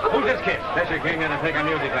 Who's this kid? Says she came in to take a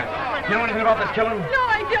music lesson. You know anything about this killing? No,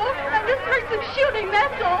 I don't. I just heard some shooting,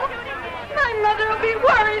 that's all. My mother will be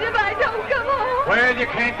worried if I don't come home. Well, you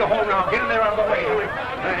can't go home now. Get in there out of the way.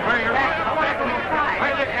 Hey, where are you going?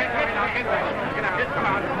 Well, you can't go now. Get there. Get out. Come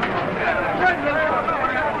on.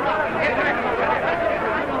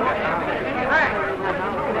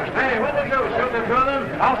 Hey, what did you do? Shoot the two of them?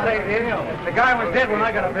 I'll say it. The guy was dead when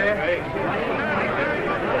I got up there.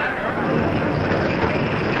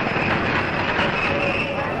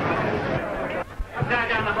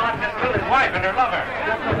 Down the block, just killed his wife and her lover. I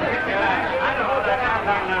know who the hell's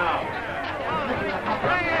on now.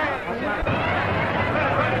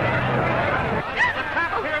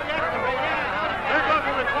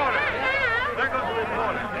 There goes the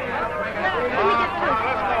reporter.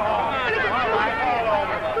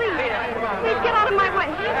 Please get out of my way.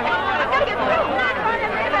 I've got to get through.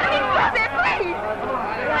 Stop there, please.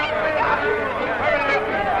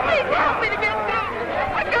 Please help me to get through.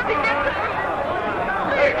 I've got to get through.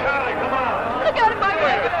 Hey, Charlie, come on. Look out of my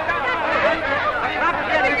way.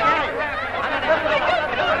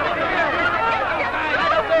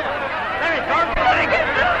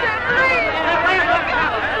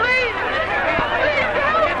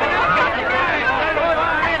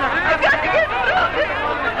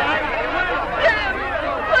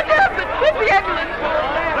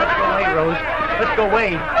 Let's go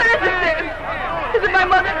away. What is it, Sam? Is it my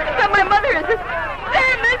mother? It's not my mother, is it?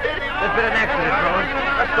 Sam, is it? There's been an accident, Rose.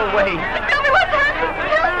 Let's go away. Tell me what's happened.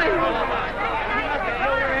 Tell me.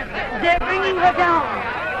 They're bringing her down.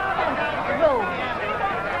 Rose.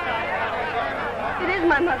 It is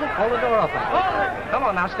my mother. Hold the door open. Come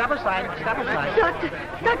on now, step aside. Step aside.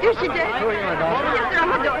 Doctor, is she dead? Who are you, adult? Yes, sir,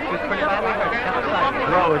 I'm a daughter. She's pretty badly hurt. Step aside.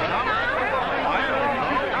 Rose.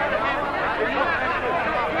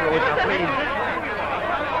 Rose, now, please.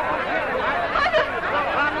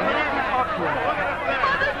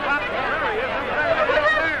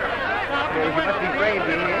 You must be brave,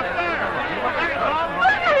 dear.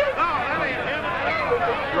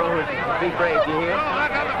 Rose, be brave, dear.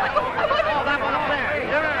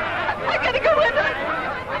 I gotta go go with her.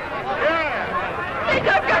 Please,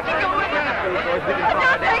 I've got to go with her.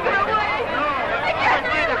 Don't take her away. I can't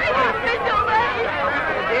do this. It's too late.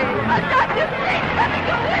 I've got to please let me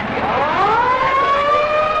go with her.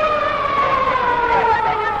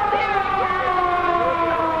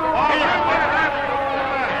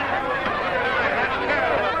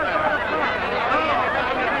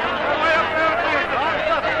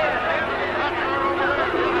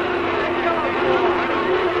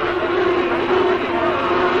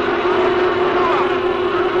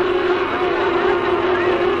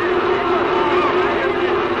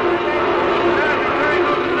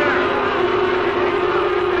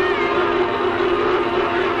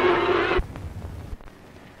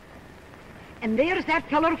 And there's that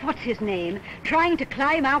feller, what's his name, trying to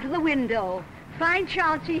climb out of the window. Fine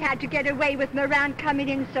chance he had to get away with Moran coming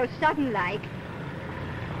in so sudden-like.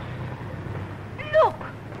 Look!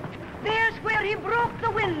 There's where he broke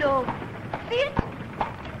the window. See it?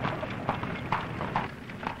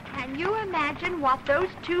 Can you imagine what those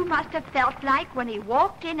two must have felt like when he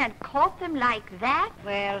walked in and caught them like that?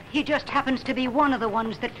 Well, he just happens to be one of the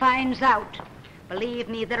ones that finds out. Believe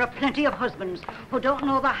me, there are plenty of husbands who don't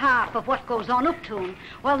know the half of what goes on up to 'em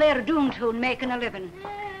while they're doomed to 'em making a living.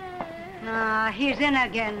 Ah, he's in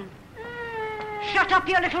again. Shut up,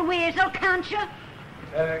 you little weasel, can't you?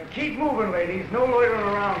 Keep moving, ladies. No loitering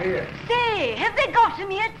around here. Say, have they got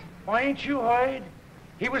him yet? Why, ain't you heard?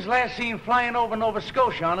 He was last seen flying over Nova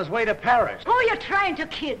Scotia on his way to Paris. Who are you trying to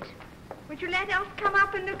kid? Would you let us come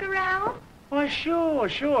up and look around? Why, sure.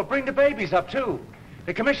 Bring the babies up, too.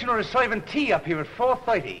 The commissioner is serving tea up here at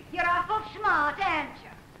 4:30. You're awful smart, aren't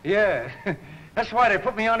you? Yeah, that's why they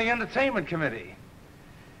put me on the entertainment committee.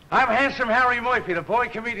 I'm Handsome Harry Murphy, the boy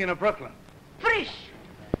comedian of Brooklyn. Frisch!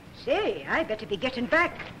 Say, I better be getting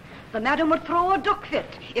back. The madam would throw a duck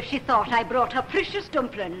fit if she thought I brought her precious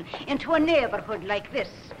dumpling into a neighborhood like this.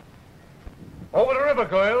 Over the river,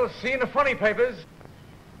 girls. See you in the funny papers.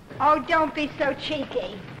 Oh, don't be so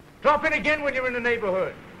cheeky. Drop in again when you're in the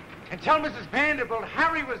neighborhood. And tell Mrs. Vanderbilt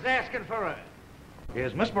Harry was asking for her.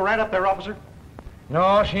 Is Miss Moran up there, officer?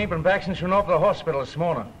 No, she ain't been back since she went off to the hospital this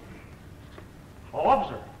morning. Oh,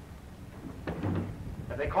 officer.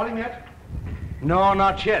 Have they caught him yet? No,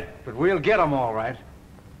 not yet, but we'll get him all right.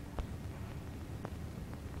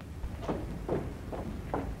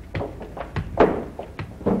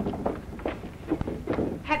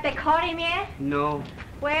 Have they caught him yet? No.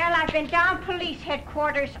 Well, I've been down police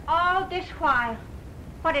headquarters all this while.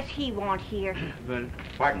 What does he want here? But,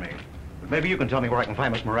 pardon me, but maybe you can tell me where I can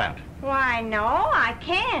find Miss Moran. Why, no, I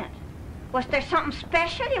can't. Was there something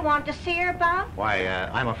special you wanted to see her about? Why,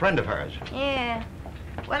 I'm a friend of hers. Yeah.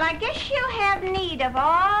 Well, I guess she'll have need of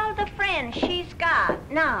all the friends she's got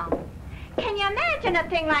now. Can you imagine a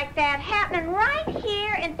thing like that happening right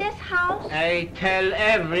here in this house? I tell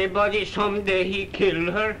everybody someday he killed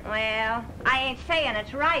her. Well, I ain't saying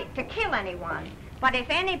it's right to kill anyone, but if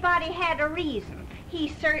anybody had a reason, he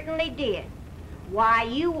certainly did. Why,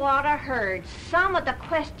 you ought to heard some of the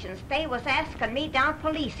questions they was asking me down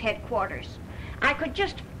police headquarters. I could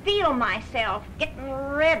just feel myself getting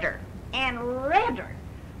redder and redder.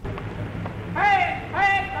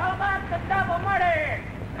 Hey, how about the double murder?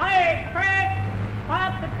 Hey, Fred,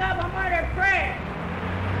 about the double murder, Fred.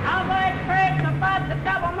 How about Fred about the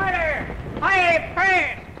double murder? Hey,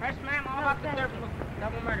 Fred. Yes, ma'am, how about the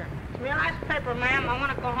double murder? It's my last paper, ma'am. I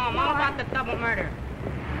want to go home. How about the double murder?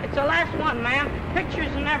 It's the last one, ma'am.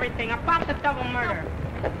 Pictures and everything about the double murder.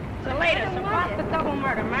 It's the latest about the double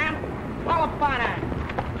murder, ma'am. All upon it.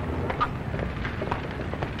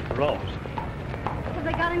 Rose. Have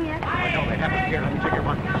they got him yet? I know they haven't here. Let me check your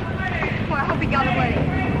money. Well, I hope he got away.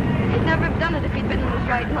 He'd never have done it if he'd been in his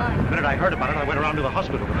right mind. The minute I heard about it, I went around to the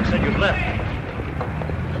hospital and they said you'd left.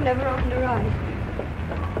 She never opened her eyes.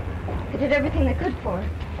 They did everything they could for her.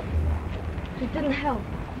 It didn't help.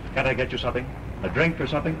 Can't I get you something? A drink or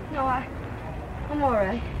something? No, I'm all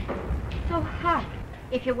right. It's so hot.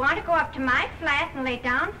 If you want to go up to my flat and lay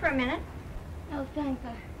down for a minute. No, thanks.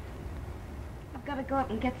 I've got to go up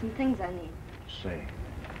and get some things I need. Say,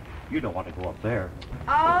 you don't want to go up there.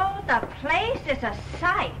 Oh, the place is a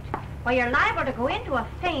sight. Well, you're liable to go into a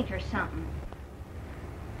faint or something.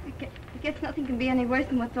 I guess nothing can be any worse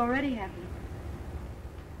than what's already happened.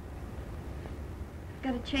 I've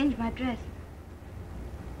got to change my dress.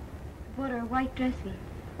 I bought her a white dress and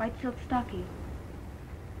white silk stockings.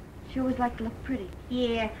 She always liked to look pretty.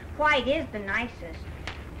 Yeah, white is the nicest.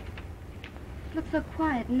 She looked so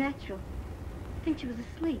quiet and natural. I think she was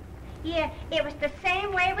asleep. Yeah, it was the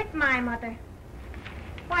same way with my mother.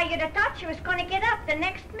 Why, you'd have thought she was going to get up the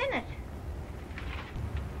next minute.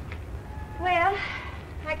 Well,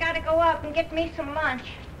 I gotta go up and get me some lunch.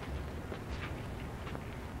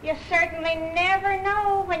 You certainly never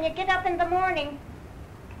know when you get up in the morning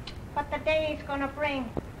what the day's gonna bring.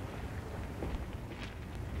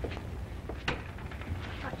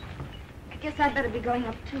 I guess I'd better be going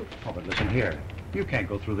up, too. Oh, but listen here. You can't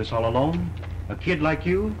go through this all alone. A kid like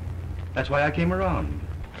you. That's why I came around.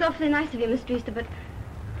 It's awfully nice of you, Mr. Easter, but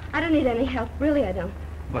I don't need any help. Really, I don't.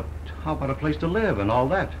 But how about a place to live and all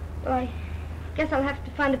that? Well, I guess I'll have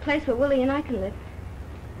to find a place where Willie and I can live.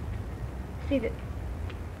 See,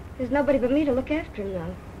 there's nobody but me to look after him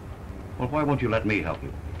now. Well, why won't you let me help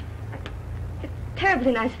you? It's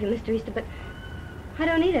terribly nice of you, Mr. Easter, but I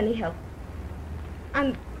don't need any help.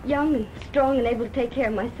 I'm young and strong and able to take care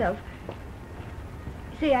of myself.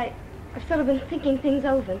 See, I've sort of been thinking things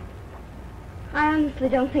over. I honestly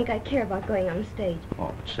don't think I care about going on stage.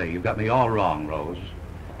 Oh, but say, you've got me all wrong, Rose.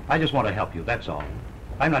 I just want to help you, that's all.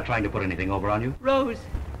 I'm not trying to put anything over on you. Rose.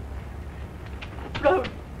 Rose.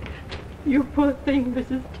 You poor thing,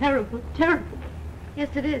 this is terrible, terrible. Yes,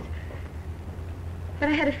 it is. But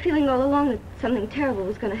I had a feeling all along that something terrible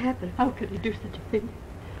was going to happen. How could he do such a thing?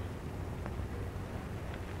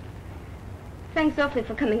 Thanks awfully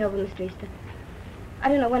for coming over, Mr. Easter. I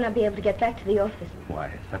don't know when I'll be able to get back to the office.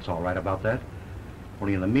 Why, that's all right about that.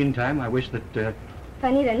 Only in the meantime, I wish that, If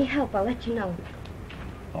I need any help, I'll let you know.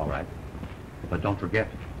 All right. But don't forget.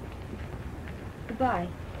 Goodbye.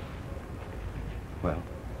 Well,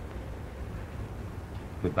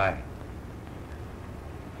 goodbye.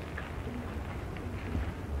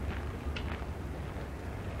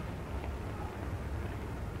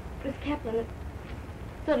 Miss Kaplan, it's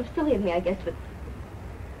sort of silly of me, I guess, but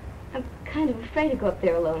I'm kind of afraid to go up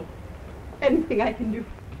there alone. Anything I can do.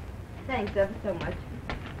 Thanks ever so much.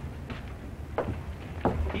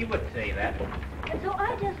 He would say that. And so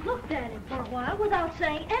I just looked at him for a while without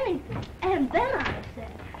saying anything. And then I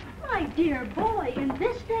said, my dear boy, in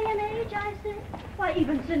this day and age, I said. Why,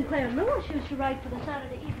 even Sinclair Lewis used to write for the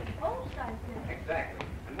Saturday Evening Post, I said. Exactly.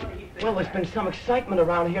 And what do you think? Well, there's been some excitement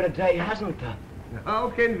around here today, hasn't there? How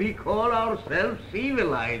can we call ourselves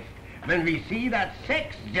civilized when we see that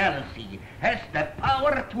sex jealousy has the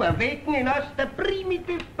power to awaken in us the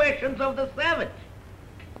primitive passions of the savage?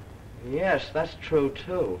 Yes, that's true,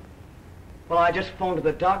 too. Well, I just phoned to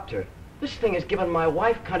the doctor. This thing has given my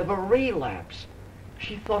wife kind of a relapse.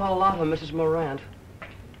 She thought a lot of Mrs. Morant.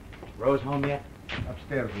 Rose home yet?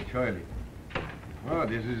 Upstairs with Charlie. Oh,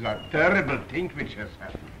 this is a terrible thing which has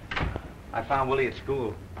happened. I found Willie at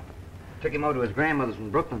school. Took him over to his grandmother's in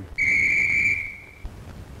Brooklyn.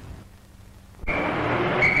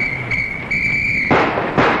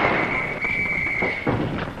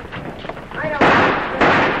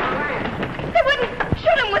 They wouldn't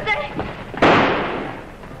shoot him, would they?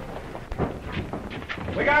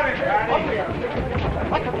 We got him, Johnny.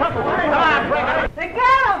 What's the trouble? Come on, bring it. They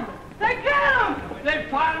got him! They got him! They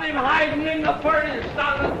found him hiding in the furnace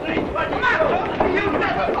down the street. Come on, you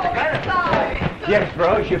better go inside. Yes,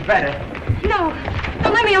 Rose, you better. No,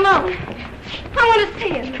 don't let me alone. I want to see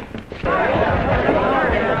him.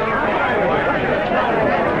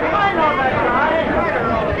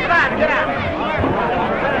 Get out, get out.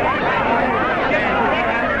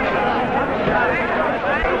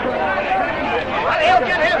 He'll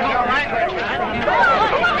get him, all right.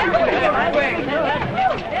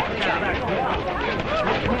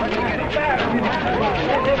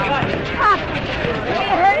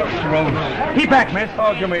 Rose. Keep back, miss.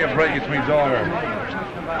 Oh, give me a break. It's me daughter.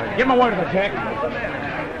 Give him a word of the check.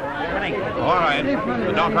 All right.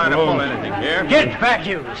 But don't try to pull anything here. Get back,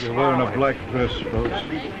 you. You're wearing a black dress, Rose.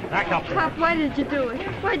 Back up. Pop, why did you do it?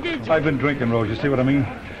 Why did you? I've been drinking, Rose. You see what I mean?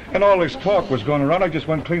 And all this talk was going around. I just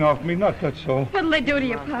went clean off me nut, that's all. What'll they do to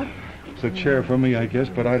you, Pop? It's a chair for me, I guess,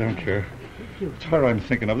 but I don't care. It's her I'm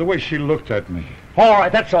thinking of, the way she looked at me. All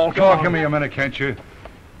right, that's all. Oh, give me a minute, can't you?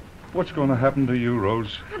 What's going to happen to you,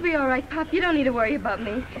 Rose? I'll be all right, Pop. You don't need to worry about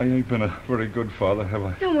me. I ain't been a very good father, have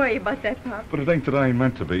I? Don't worry about that, Pop. But it ain't that I ain't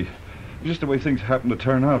meant to be. It's just the way things happen to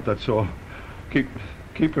turn out, that's all. Keep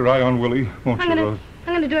your eye on Willie, won't you, Rose?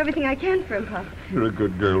 I'm going to do everything I can for him, Pop. You're a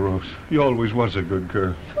good girl, Rose. You always was a good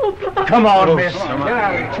girl. Oh, Pop. Come on, Rose, miss. come on. Get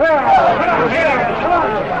out of here. Come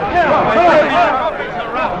on.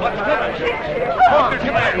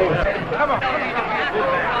 Come on.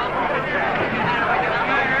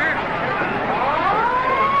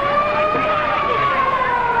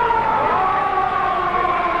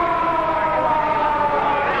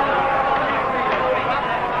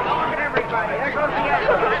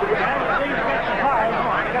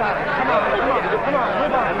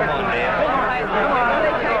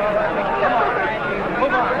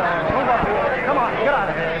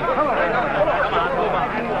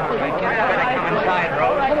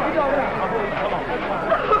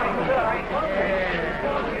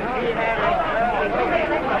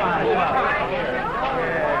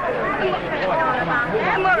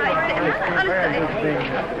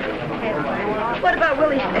 What about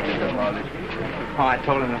Willie? Oh, I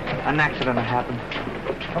told him an accident had happened.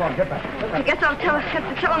 Come on, get back. I guess I'll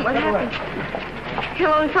have to tell him what happened.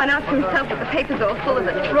 He'll only find out for himself that the paper's all full of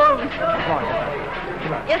it. Rose.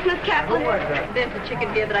 Yes, Miss Kaplan? There's a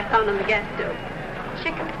chicken here that I found on the gas stove.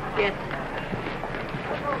 Chicken? Yes.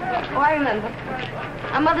 Oh, I remember.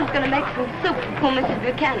 Our mother's going to make some soup for poor Mrs.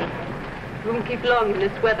 Buchanan. Won't keep long in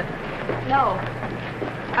this weather. No.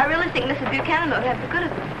 I really think Mrs. Buchanan ought to have the good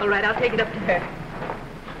of it. All right, I'll take it up to her.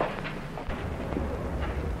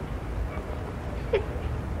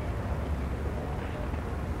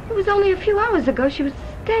 It was only a few hours ago she was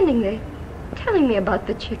standing there telling me about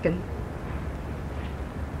the chicken.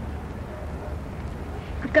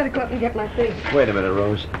 I've got to go up and get my things. Wait a minute,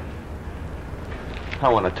 Rose. I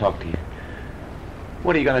want to talk to you.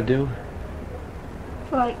 What are you going to do?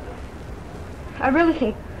 Well, I really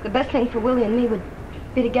think the best thing for Willie and me would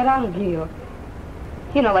be to get out of New York.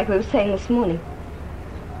 You know, like we were saying this morning.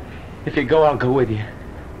 If you go, I'll go with you.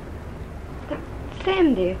 But,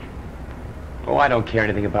 Sam, dear. Oh, I don't care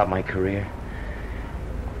anything about my career.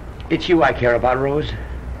 It's you I care about, Rose.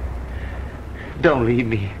 Don't leave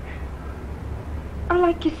me. I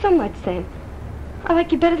like you so much, Sam. I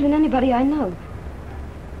like you better than anybody I know.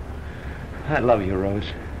 I love you, Rose.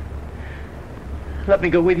 Let me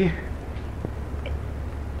go with you.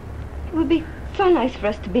 It would be so nice for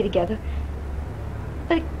us to be together.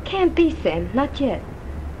 But it can't be, Sam. Not yet.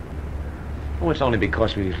 Oh, it's only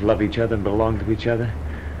because we love each other and belong to each other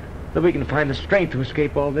that we can find the strength to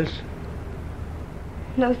escape all this.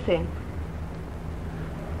 No, Sam.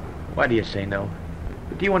 Why do you say no?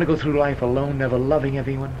 Do you want to go through life alone, never loving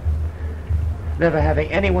anyone? Never having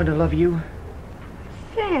anyone to love you?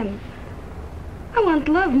 Sam, I want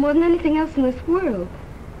love more than anything else in this world.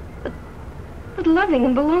 But loving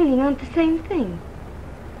and belonging aren't the same thing.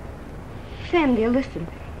 Sam, dear, listen.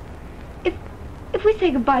 If we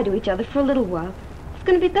say goodbye to each other for a little while, it's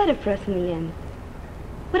going to be better for us in the end.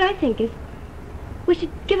 What I think is, we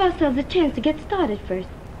should give ourselves a chance to get started first.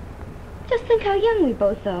 Just think how young we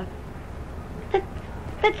both are.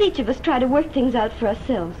 Let's each of us try to work things out for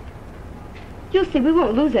ourselves. You'll see we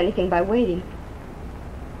won't lose anything by waiting.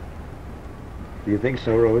 Do you think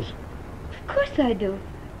so, Rose? Of course I do.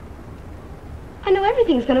 I know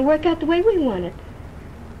everything's going to work out the way we want it.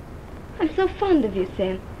 I'm so fond of you,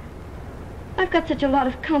 Sam. I've got such a lot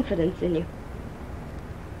of confidence in you.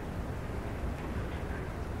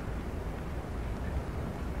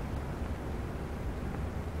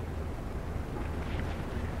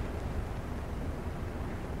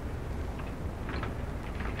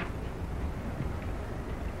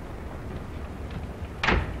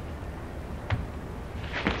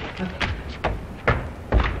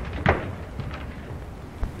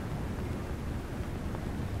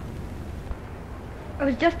 I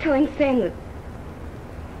was just telling Sam that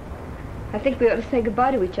I think we ought to say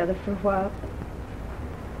goodbye to each other for a while.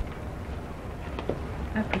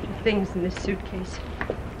 I put your things in this suitcase.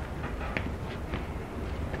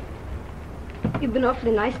 You've been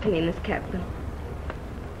awfully nice to me, Miss Kaplan.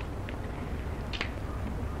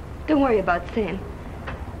 Don't worry about Sam.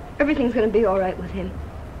 Everything's going to be all right with him.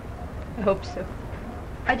 I hope so.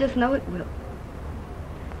 I just know it will.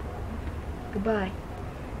 Goodbye.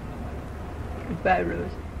 Goodbye,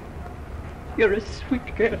 Rose. You're a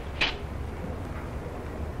sweet girl.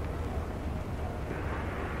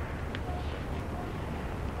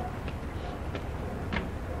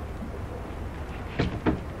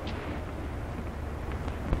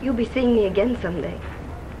 You'll be seeing me again someday.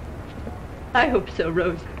 I hope so,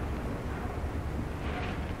 Rose.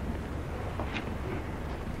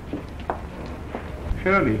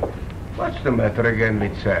 Shirley, what's the matter again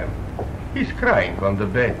with Sam? He's crying on the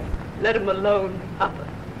bed. Let him alone, Papa.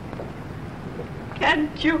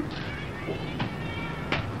 Can't you?